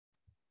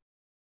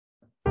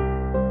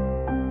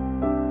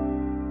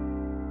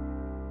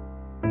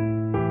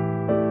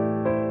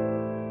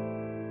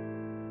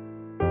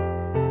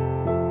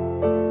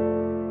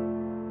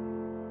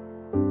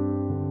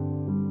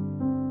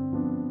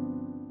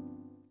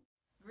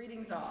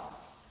 Greetings all.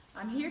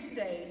 I'm here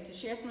today to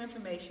share some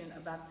information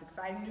about this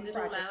exciting new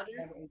project.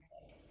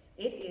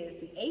 It is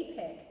the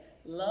APEC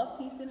Love,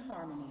 Peace, and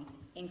Harmony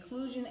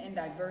Inclusion and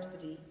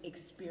Diversity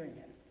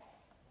Experience.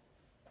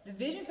 The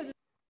vision for this.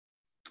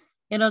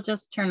 It'll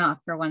just turn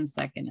off for 1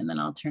 second and then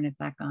I'll turn it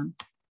back on.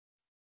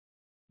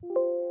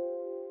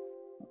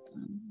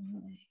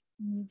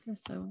 Move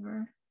this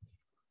over.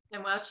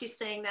 And while she's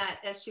saying that,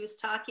 as she was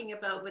talking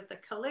about with the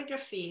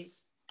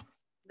calligraphies,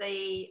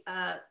 the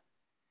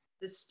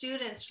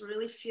students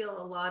really feel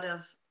a lot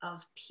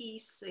of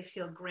peace. They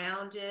feel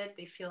grounded,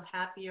 they feel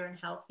happier and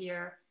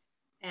healthier.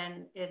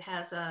 And it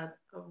has a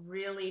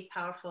really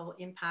powerful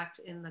impact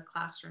in the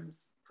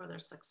classrooms for their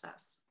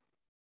success.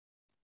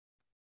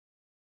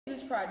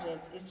 This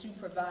project is to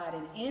provide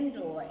an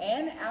indoor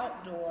and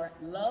outdoor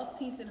love,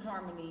 peace, and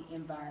harmony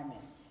environment,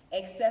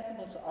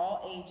 accessible to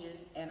all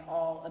ages and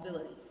all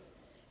abilities.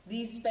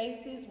 These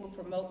spaces will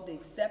promote the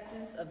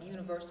acceptance of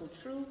universal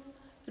truth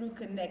through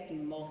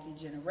connecting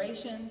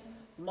multi-generations,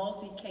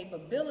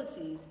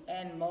 multi-capabilities,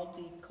 and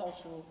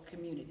multicultural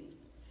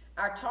communities.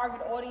 Our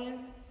target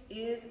audience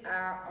is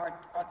our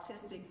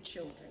autistic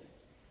children,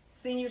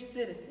 senior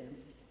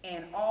citizens,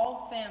 and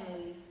all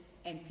families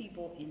and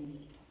people in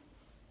need.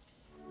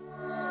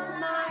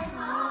 My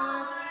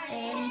heart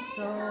and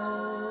soul,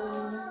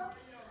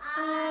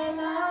 I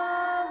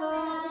love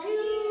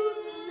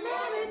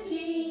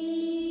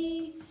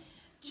humanity.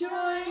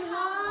 Join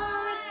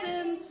hearts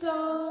and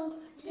souls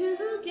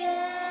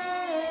together.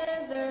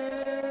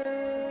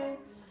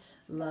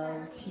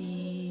 Love,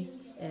 peace,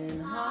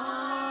 and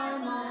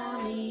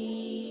harmony.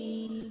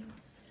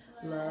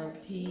 Love,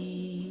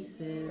 peace,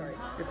 and harmony.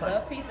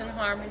 Love, Peace, and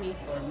Harmony.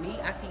 For me,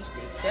 I teach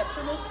the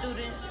exceptional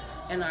students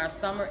in our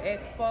summer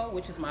expo,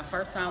 which is my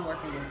first time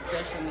working with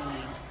special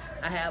needs.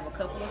 I have a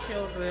couple of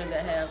children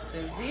that have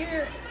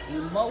severe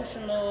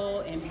emotional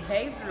and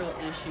behavioral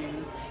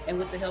issues, and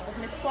with the help of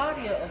Miss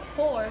Claudia, of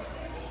course,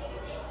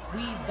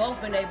 we've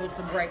both been able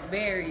to break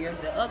barriers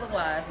that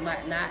otherwise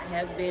might not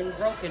have been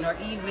broken or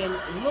even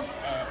looked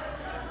at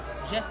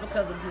just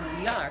because of who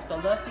we are. So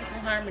Love, Peace,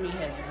 and Harmony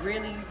has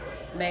really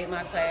made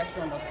my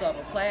classroom a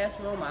subtle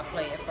classroom. I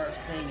play it first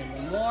thing in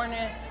the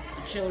morning.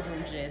 The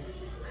children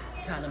just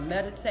kind of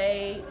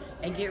meditate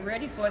and get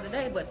ready for the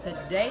day. But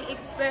today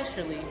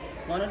especially,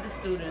 one of the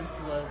students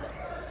was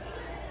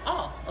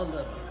off a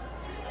little.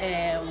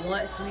 And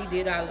once we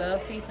did our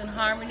Love, Peace, and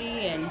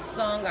Harmony and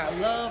sung our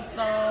love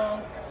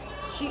song,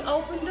 she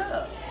opened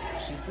up.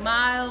 She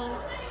smiled.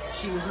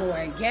 She was more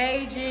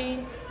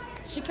engaging.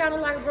 She kind of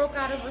like broke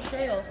out of her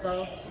shell.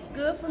 So it's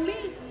good for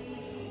me.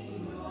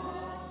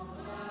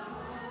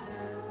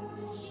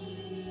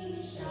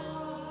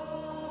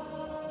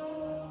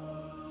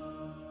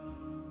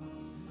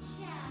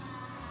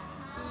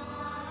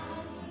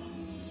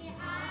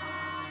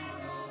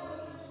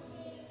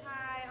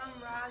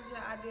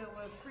 I deal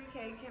with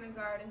pre-K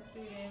kindergarten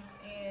students,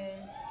 and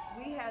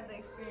we had the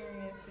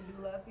experience to do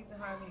Love, Peace, and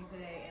Harmony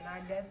today, and I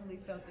definitely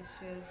felt the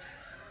shift.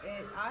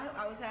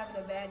 I was having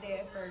a bad day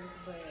at first,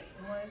 but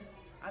once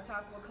I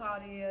talked with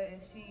Claudia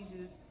and she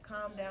just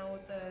calmed down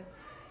with us,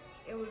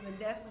 it was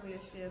definitely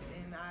a shift,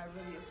 and I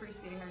really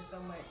appreciate her so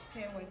much.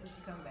 Can't wait till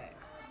she come back.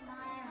 My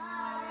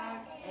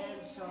heart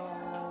and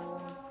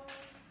soul,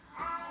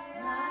 I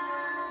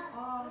love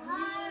all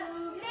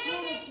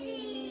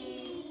humanity.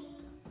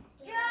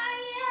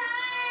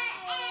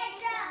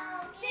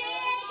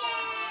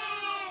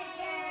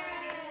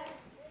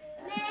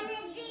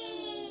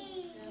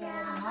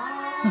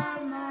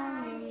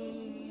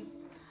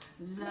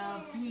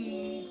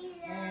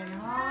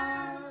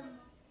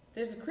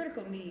 There's a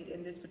critical need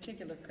in this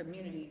particular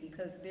community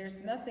because there's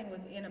nothing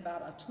within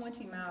about a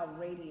 20-mile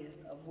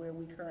radius of where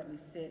we currently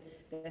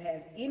sit that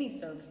has any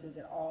services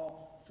at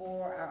all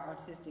for our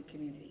autistic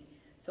community.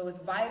 So it's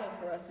vital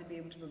for us to be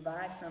able to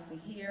provide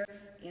something here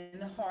in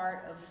the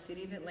heart of the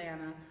city of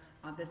Atlanta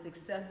that's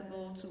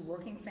accessible to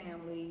working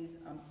families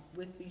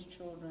with these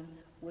children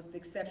with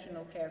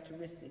exceptional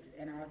characteristics,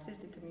 and our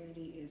autistic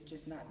community is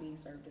just not being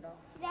served at all.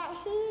 That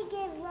he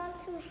give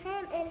love to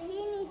him, and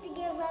he needs to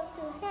give love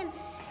to him.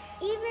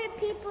 Even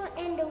people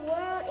in the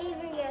world,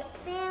 even your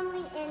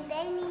family,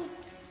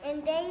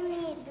 and they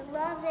need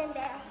love in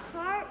their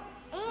heart,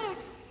 and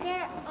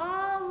they're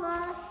all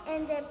love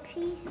and their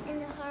peace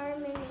and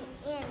harmony.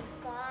 And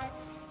God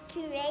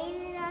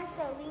created us,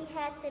 so we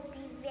have to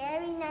be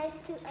very nice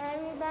to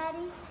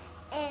everybody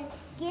and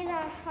get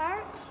our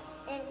heart,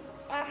 and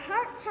our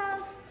heart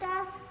tells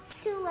stuff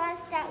to us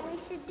that we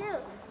should do.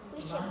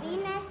 We should be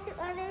nice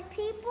to other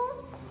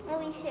people,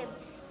 and we should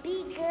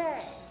be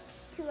good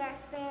to our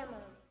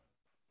family.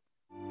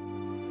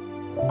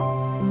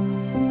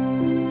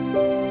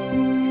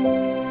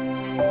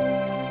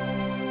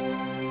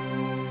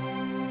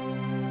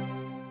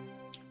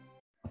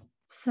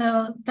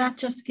 So that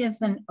just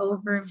gives an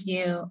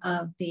overview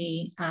of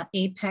the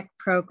APEC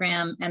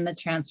program and the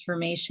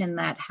transformation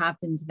that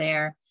happens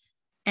there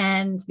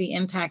and the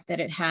impact that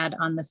it had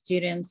on the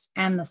students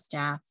and the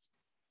staff.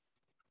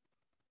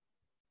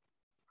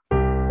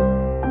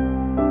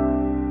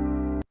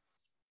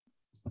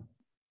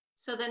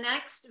 So the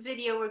next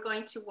video we're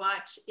going to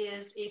watch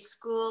is a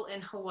school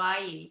in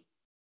Hawaii,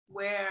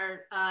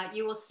 where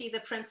you will see the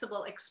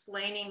principal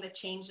explaining the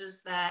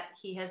changes that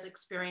he has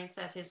experienced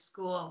at his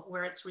school,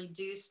 where it's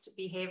reduced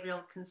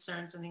behavioral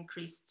concerns and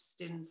increased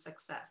student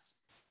success.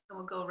 And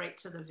we'll go right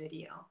to the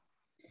video.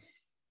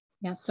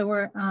 Yeah, so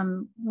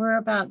we're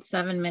about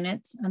 7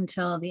 minutes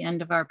until the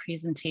end of our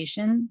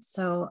presentation.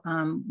 So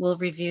we'll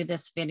review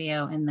this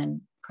video and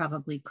then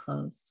probably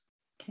close.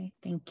 Okay,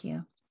 thank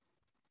you.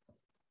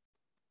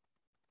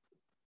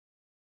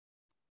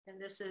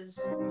 And this is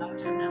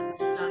Dr.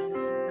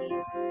 Nelson's.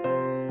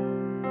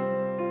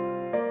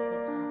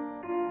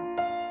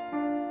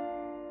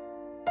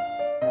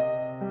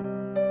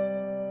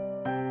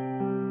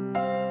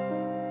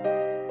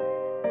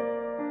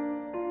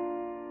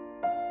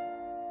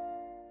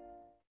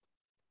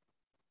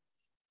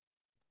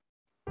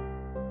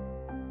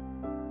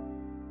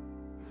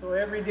 So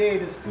every day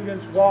the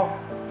students walk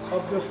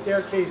up the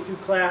staircase to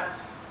class.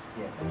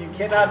 Yes. And you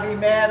cannot be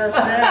mad or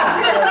sad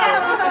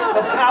because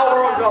the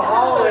power of the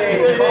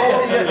hallway,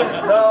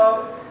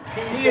 love,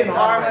 peace, and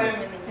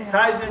harmony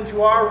ties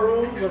into our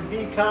rules of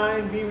be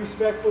kind, be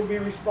respectful, be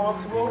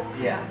responsible.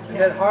 Yeah. And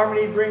that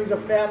harmony brings the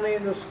family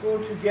and the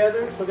school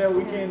together so that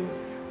we can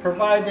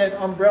provide that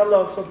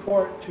umbrella of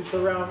support to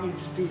surround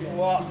each student.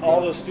 Well, all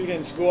the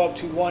students go up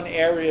to one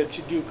area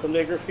to do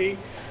calligraphy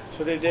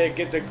so that they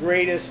get the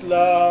greatest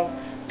love,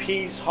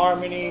 peace,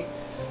 harmony.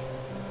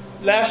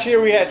 Last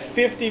year we had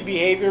 50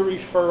 behavior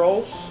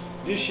referrals.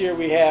 This year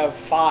we have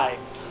 5.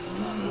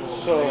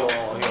 So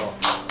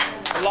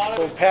a lot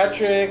of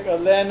Patrick,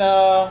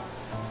 Elena,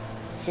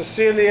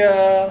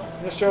 Cecilia,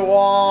 Mr.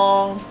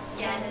 Wong,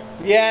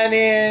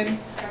 Yanin,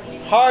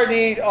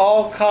 Hardy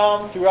all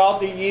come throughout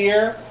the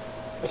year.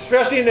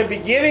 Especially in the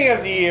beginning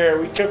of the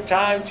year, we took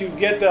time to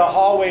get the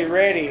hallway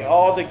ready.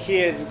 All the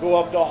kids go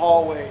up the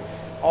hallway.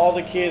 All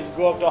the kids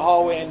go up the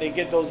hallway and they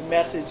get those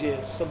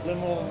messages,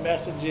 subliminal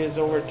messages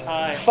over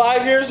time.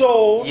 5 years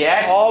old,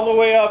 yes, all the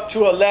way up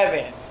to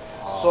 11.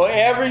 Oh. So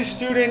every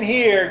student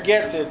here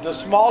gets it, the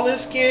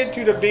smallest kid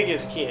to the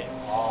biggest kid.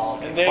 Oh,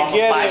 okay. And they from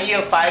get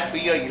year 5 to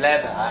year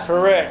 11. Huh?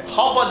 Correct.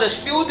 How about the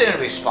student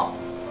respond?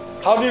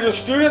 How do the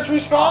students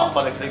respond?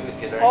 For the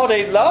calligraphy learning. Oh,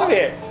 they love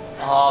it.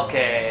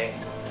 Okay.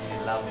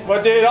 They love it.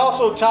 But it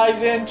also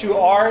ties into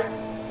art.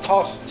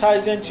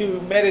 Ties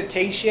into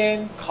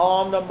meditation,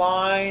 calm the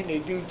mind, they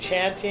do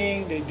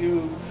chanting, they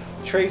do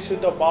trace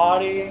with the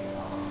body.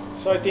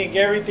 So I think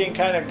everything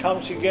kind of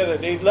comes together.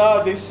 They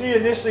see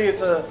initially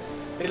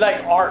they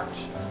like art.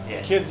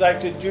 Yes. Kids like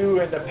to do,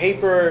 and the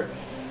paper,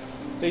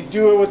 they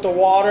do it with the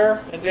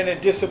water and then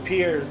it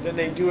disappears. Then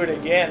they do it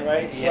again,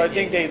 right? So I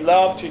think they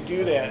love to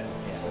do that.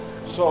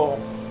 Yeah. So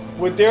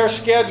with their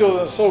schedule,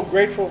 I'm so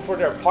grateful for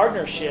their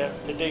partnership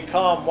that they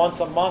come once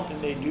a month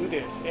and they do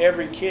this.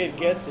 Every kid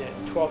gets it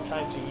 12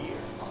 times a year.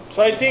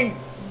 So I think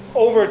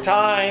over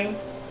time,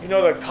 you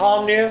know, the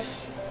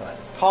calmness,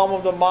 calm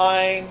of the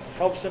mind,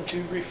 helps them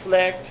to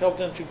reflect, helps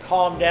them to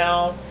calm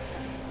down.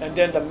 And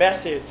then the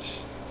message,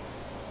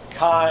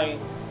 kind,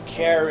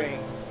 caring,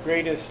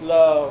 greatest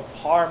love,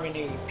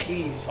 harmony,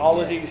 peace,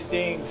 all of these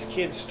things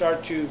kids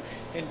start to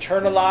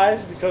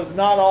internalize, because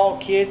not all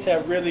kids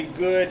have really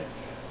good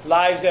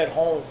lives at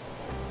home.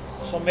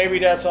 So maybe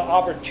that's an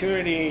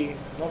opportunity,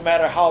 no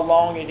matter how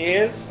long it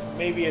is,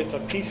 maybe it's a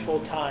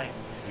peaceful time.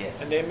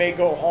 Yes. And they may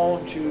go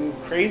home to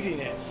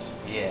craziness.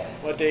 Yes.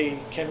 But they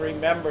can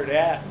remember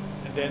that,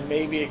 and then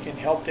maybe it can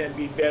help them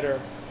be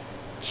better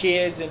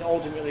kids and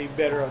ultimately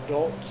better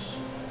adults.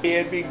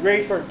 It'd be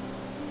great for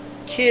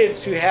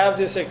kids to have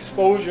this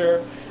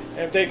exposure,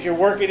 and if they can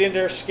work it in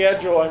their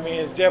schedule, I mean,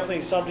 it's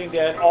definitely something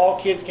that all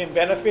kids can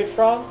benefit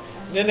from.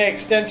 And then the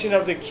extension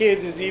of the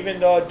kids is even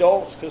the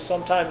adults, because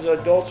sometimes the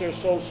adults are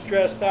so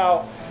stressed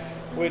out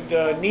with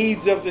the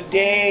needs of the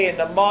day and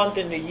the month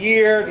and the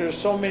year. There's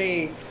so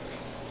many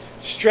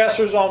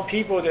stressors on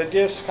people that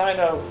this kind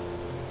of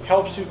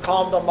helps you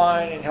calm the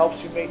mind and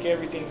helps you make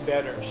everything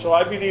better. So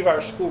I believe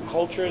our school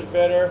culture is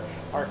better,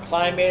 our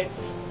climate,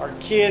 our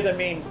kids. I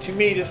mean, to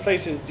me, this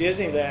place is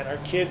Disneyland. Our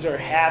kids are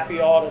happy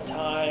all the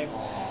time.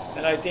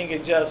 And I think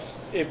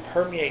it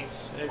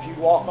permeates. And if you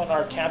walk on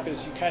our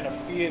campus, you kind of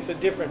feel, it's a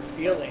different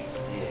feeling.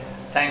 Yeah,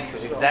 thank you.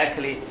 So,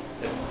 exactly.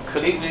 The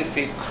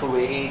calligraphy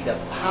create a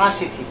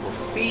positive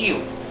feel,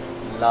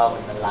 love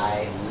and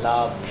light,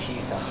 love,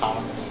 peace,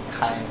 harmony,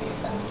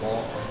 kindness, and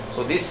more.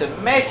 So this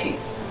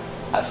message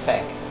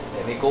affect.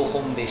 Then they go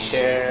home, they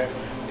share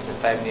with the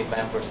family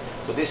members.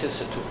 So this is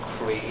to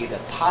create a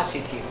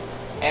positive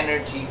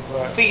energy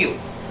feel.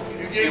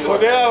 So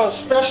they have a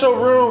special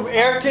room,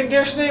 air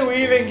conditioning. We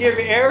even give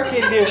air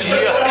conditioning.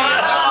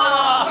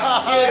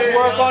 Kids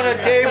work on a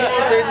table,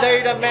 they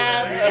lay the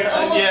mats.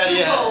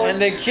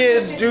 And the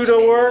kids do the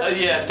work.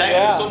 Thank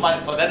you so much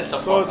for that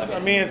support. So, I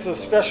mean, it's a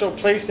special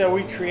place that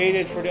we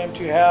created for them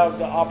to have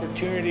the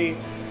opportunity.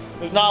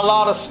 There's not a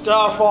lot of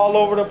stuff all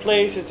over the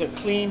place. It's a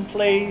clean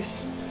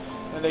place.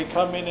 And they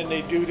come in and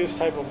they do this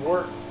type of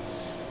work.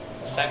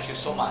 Thank you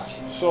so much.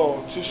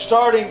 So to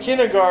start in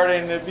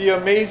kindergarten, it'd be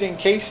an amazing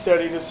case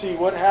study to see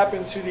what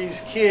happens to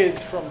these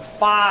kids from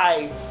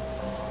 5.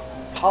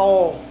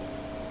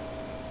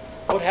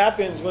 What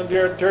happens when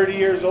they're 30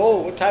 years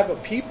old? What type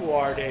of people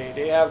are they?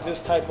 They have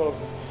this type of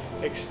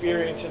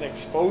experience and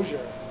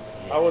exposure.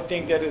 I would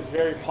think that is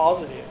very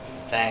positive.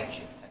 Thank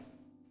you.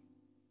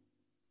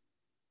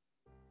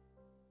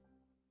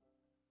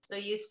 So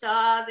you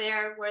saw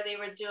there where they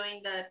were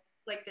doing the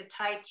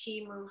Tai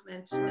Chi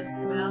movement as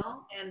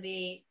well, and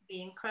the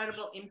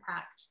incredible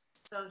impact.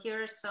 So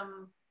here are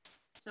some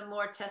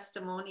more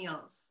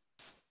testimonials.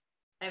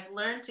 I've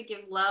learned to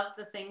give love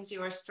the things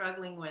you are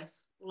struggling with.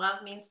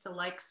 Love means to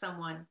like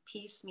someone.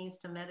 Peace means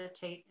to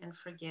meditate and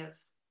forgive.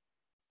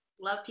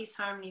 Love, peace,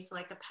 harmony is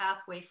like a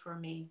pathway for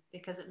me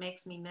because it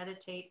makes me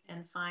meditate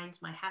and find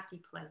my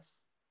happy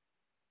place.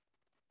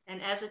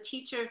 And as a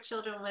teacher of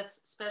children with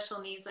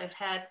special needs, I've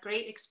had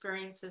great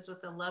experiences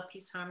with the Love,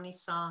 Peace, Harmony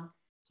song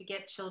to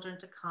get children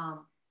to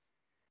calm.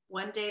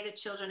 One day the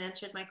children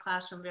entered my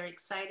classroom very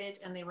excited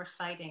and they were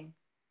fighting.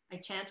 I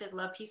chanted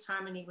Love, Peace,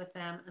 Harmony with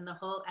them and the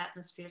whole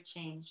atmosphere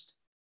changed.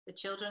 The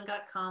children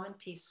got calm and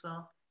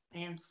peaceful. I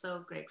am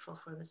so grateful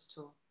for this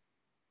tool.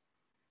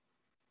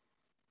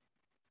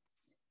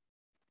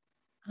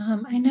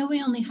 I know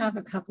we only have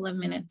a couple of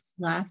minutes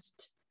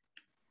left.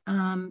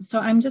 So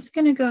I'm just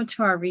going to go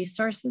to our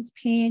resources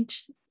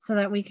page so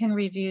that we can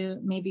review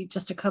maybe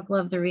just a couple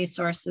of the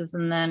resources,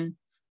 and then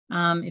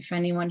if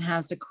anyone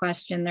has a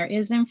question, there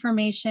is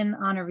information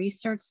on a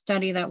research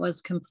study that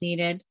was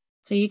completed.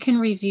 So you can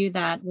review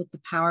that with the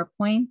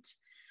PowerPoint,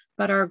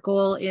 but our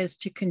goal is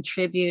to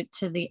contribute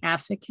to the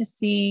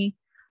efficacy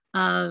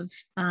of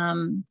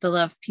the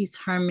Love, Peace,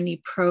 Harmony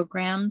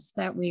programs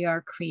that we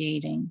are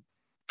creating.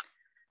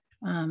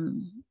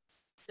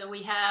 So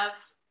we have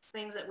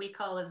things that we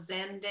call a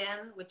Zen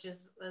Den, which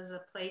is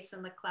a place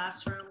in the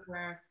classroom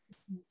where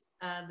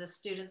the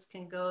students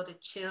can go to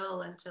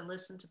chill and to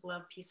listen to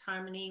Love, Peace,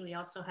 Harmony. We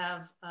also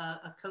have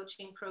a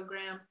coaching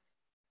program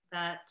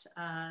that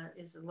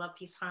is a Love,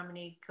 Peace,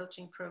 Harmony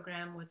coaching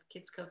program with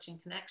Kids Coaching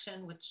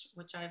Connection,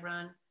 which I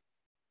run.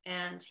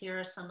 And here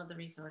are some of the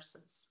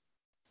resources.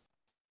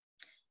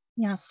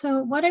 Yeah,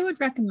 so what I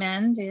would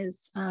recommend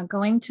is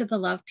going to the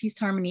Love, Peace,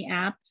 Harmony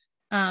app,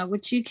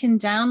 which you can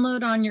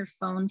download on your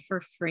phone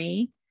for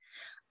free.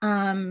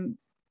 One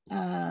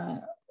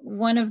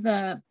of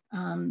the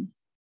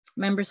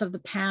members of the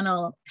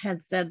panel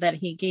had said that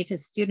he gave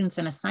his students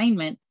an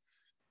assignment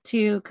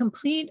to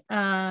complete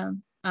a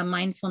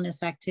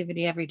mindfulness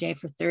activity every day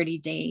for 30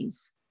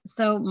 days.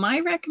 So my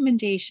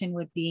recommendation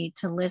would be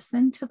to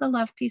listen to the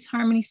Love, Peace,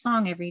 Harmony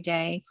song every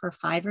day for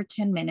 5 or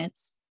 10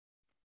 minutes.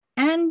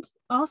 And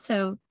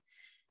also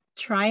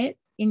try it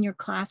in your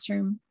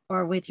classroom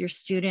or with your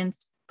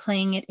students,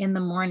 playing it in the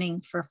morning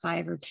for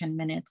 5 or 10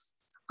 minutes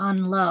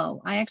on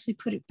low. I actually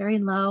put it very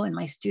low and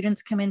my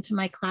students come into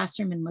my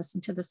classroom and listen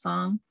to the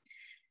song.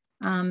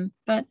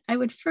 But I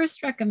would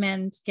first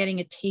recommend getting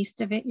a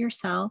taste of it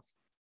yourself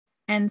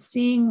and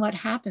seeing what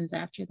happens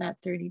after that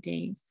 30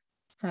 days.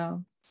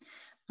 So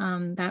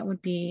that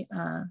would be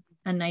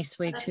a nice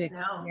way to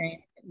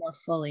experience it more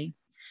fully.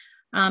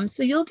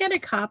 So you'll get a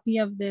copy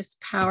of this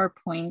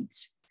PowerPoint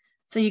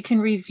so you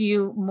can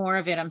review more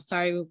of it. I'm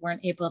sorry we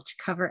weren't able to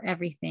cover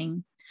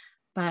everything,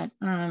 but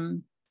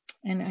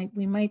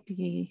we might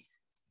be,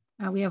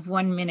 we have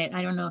 1 minute.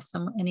 I don't know if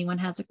anyone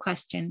has a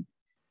question.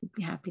 We'd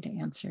be happy to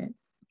answer it.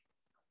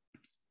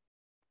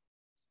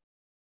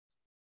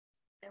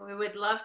 And we would love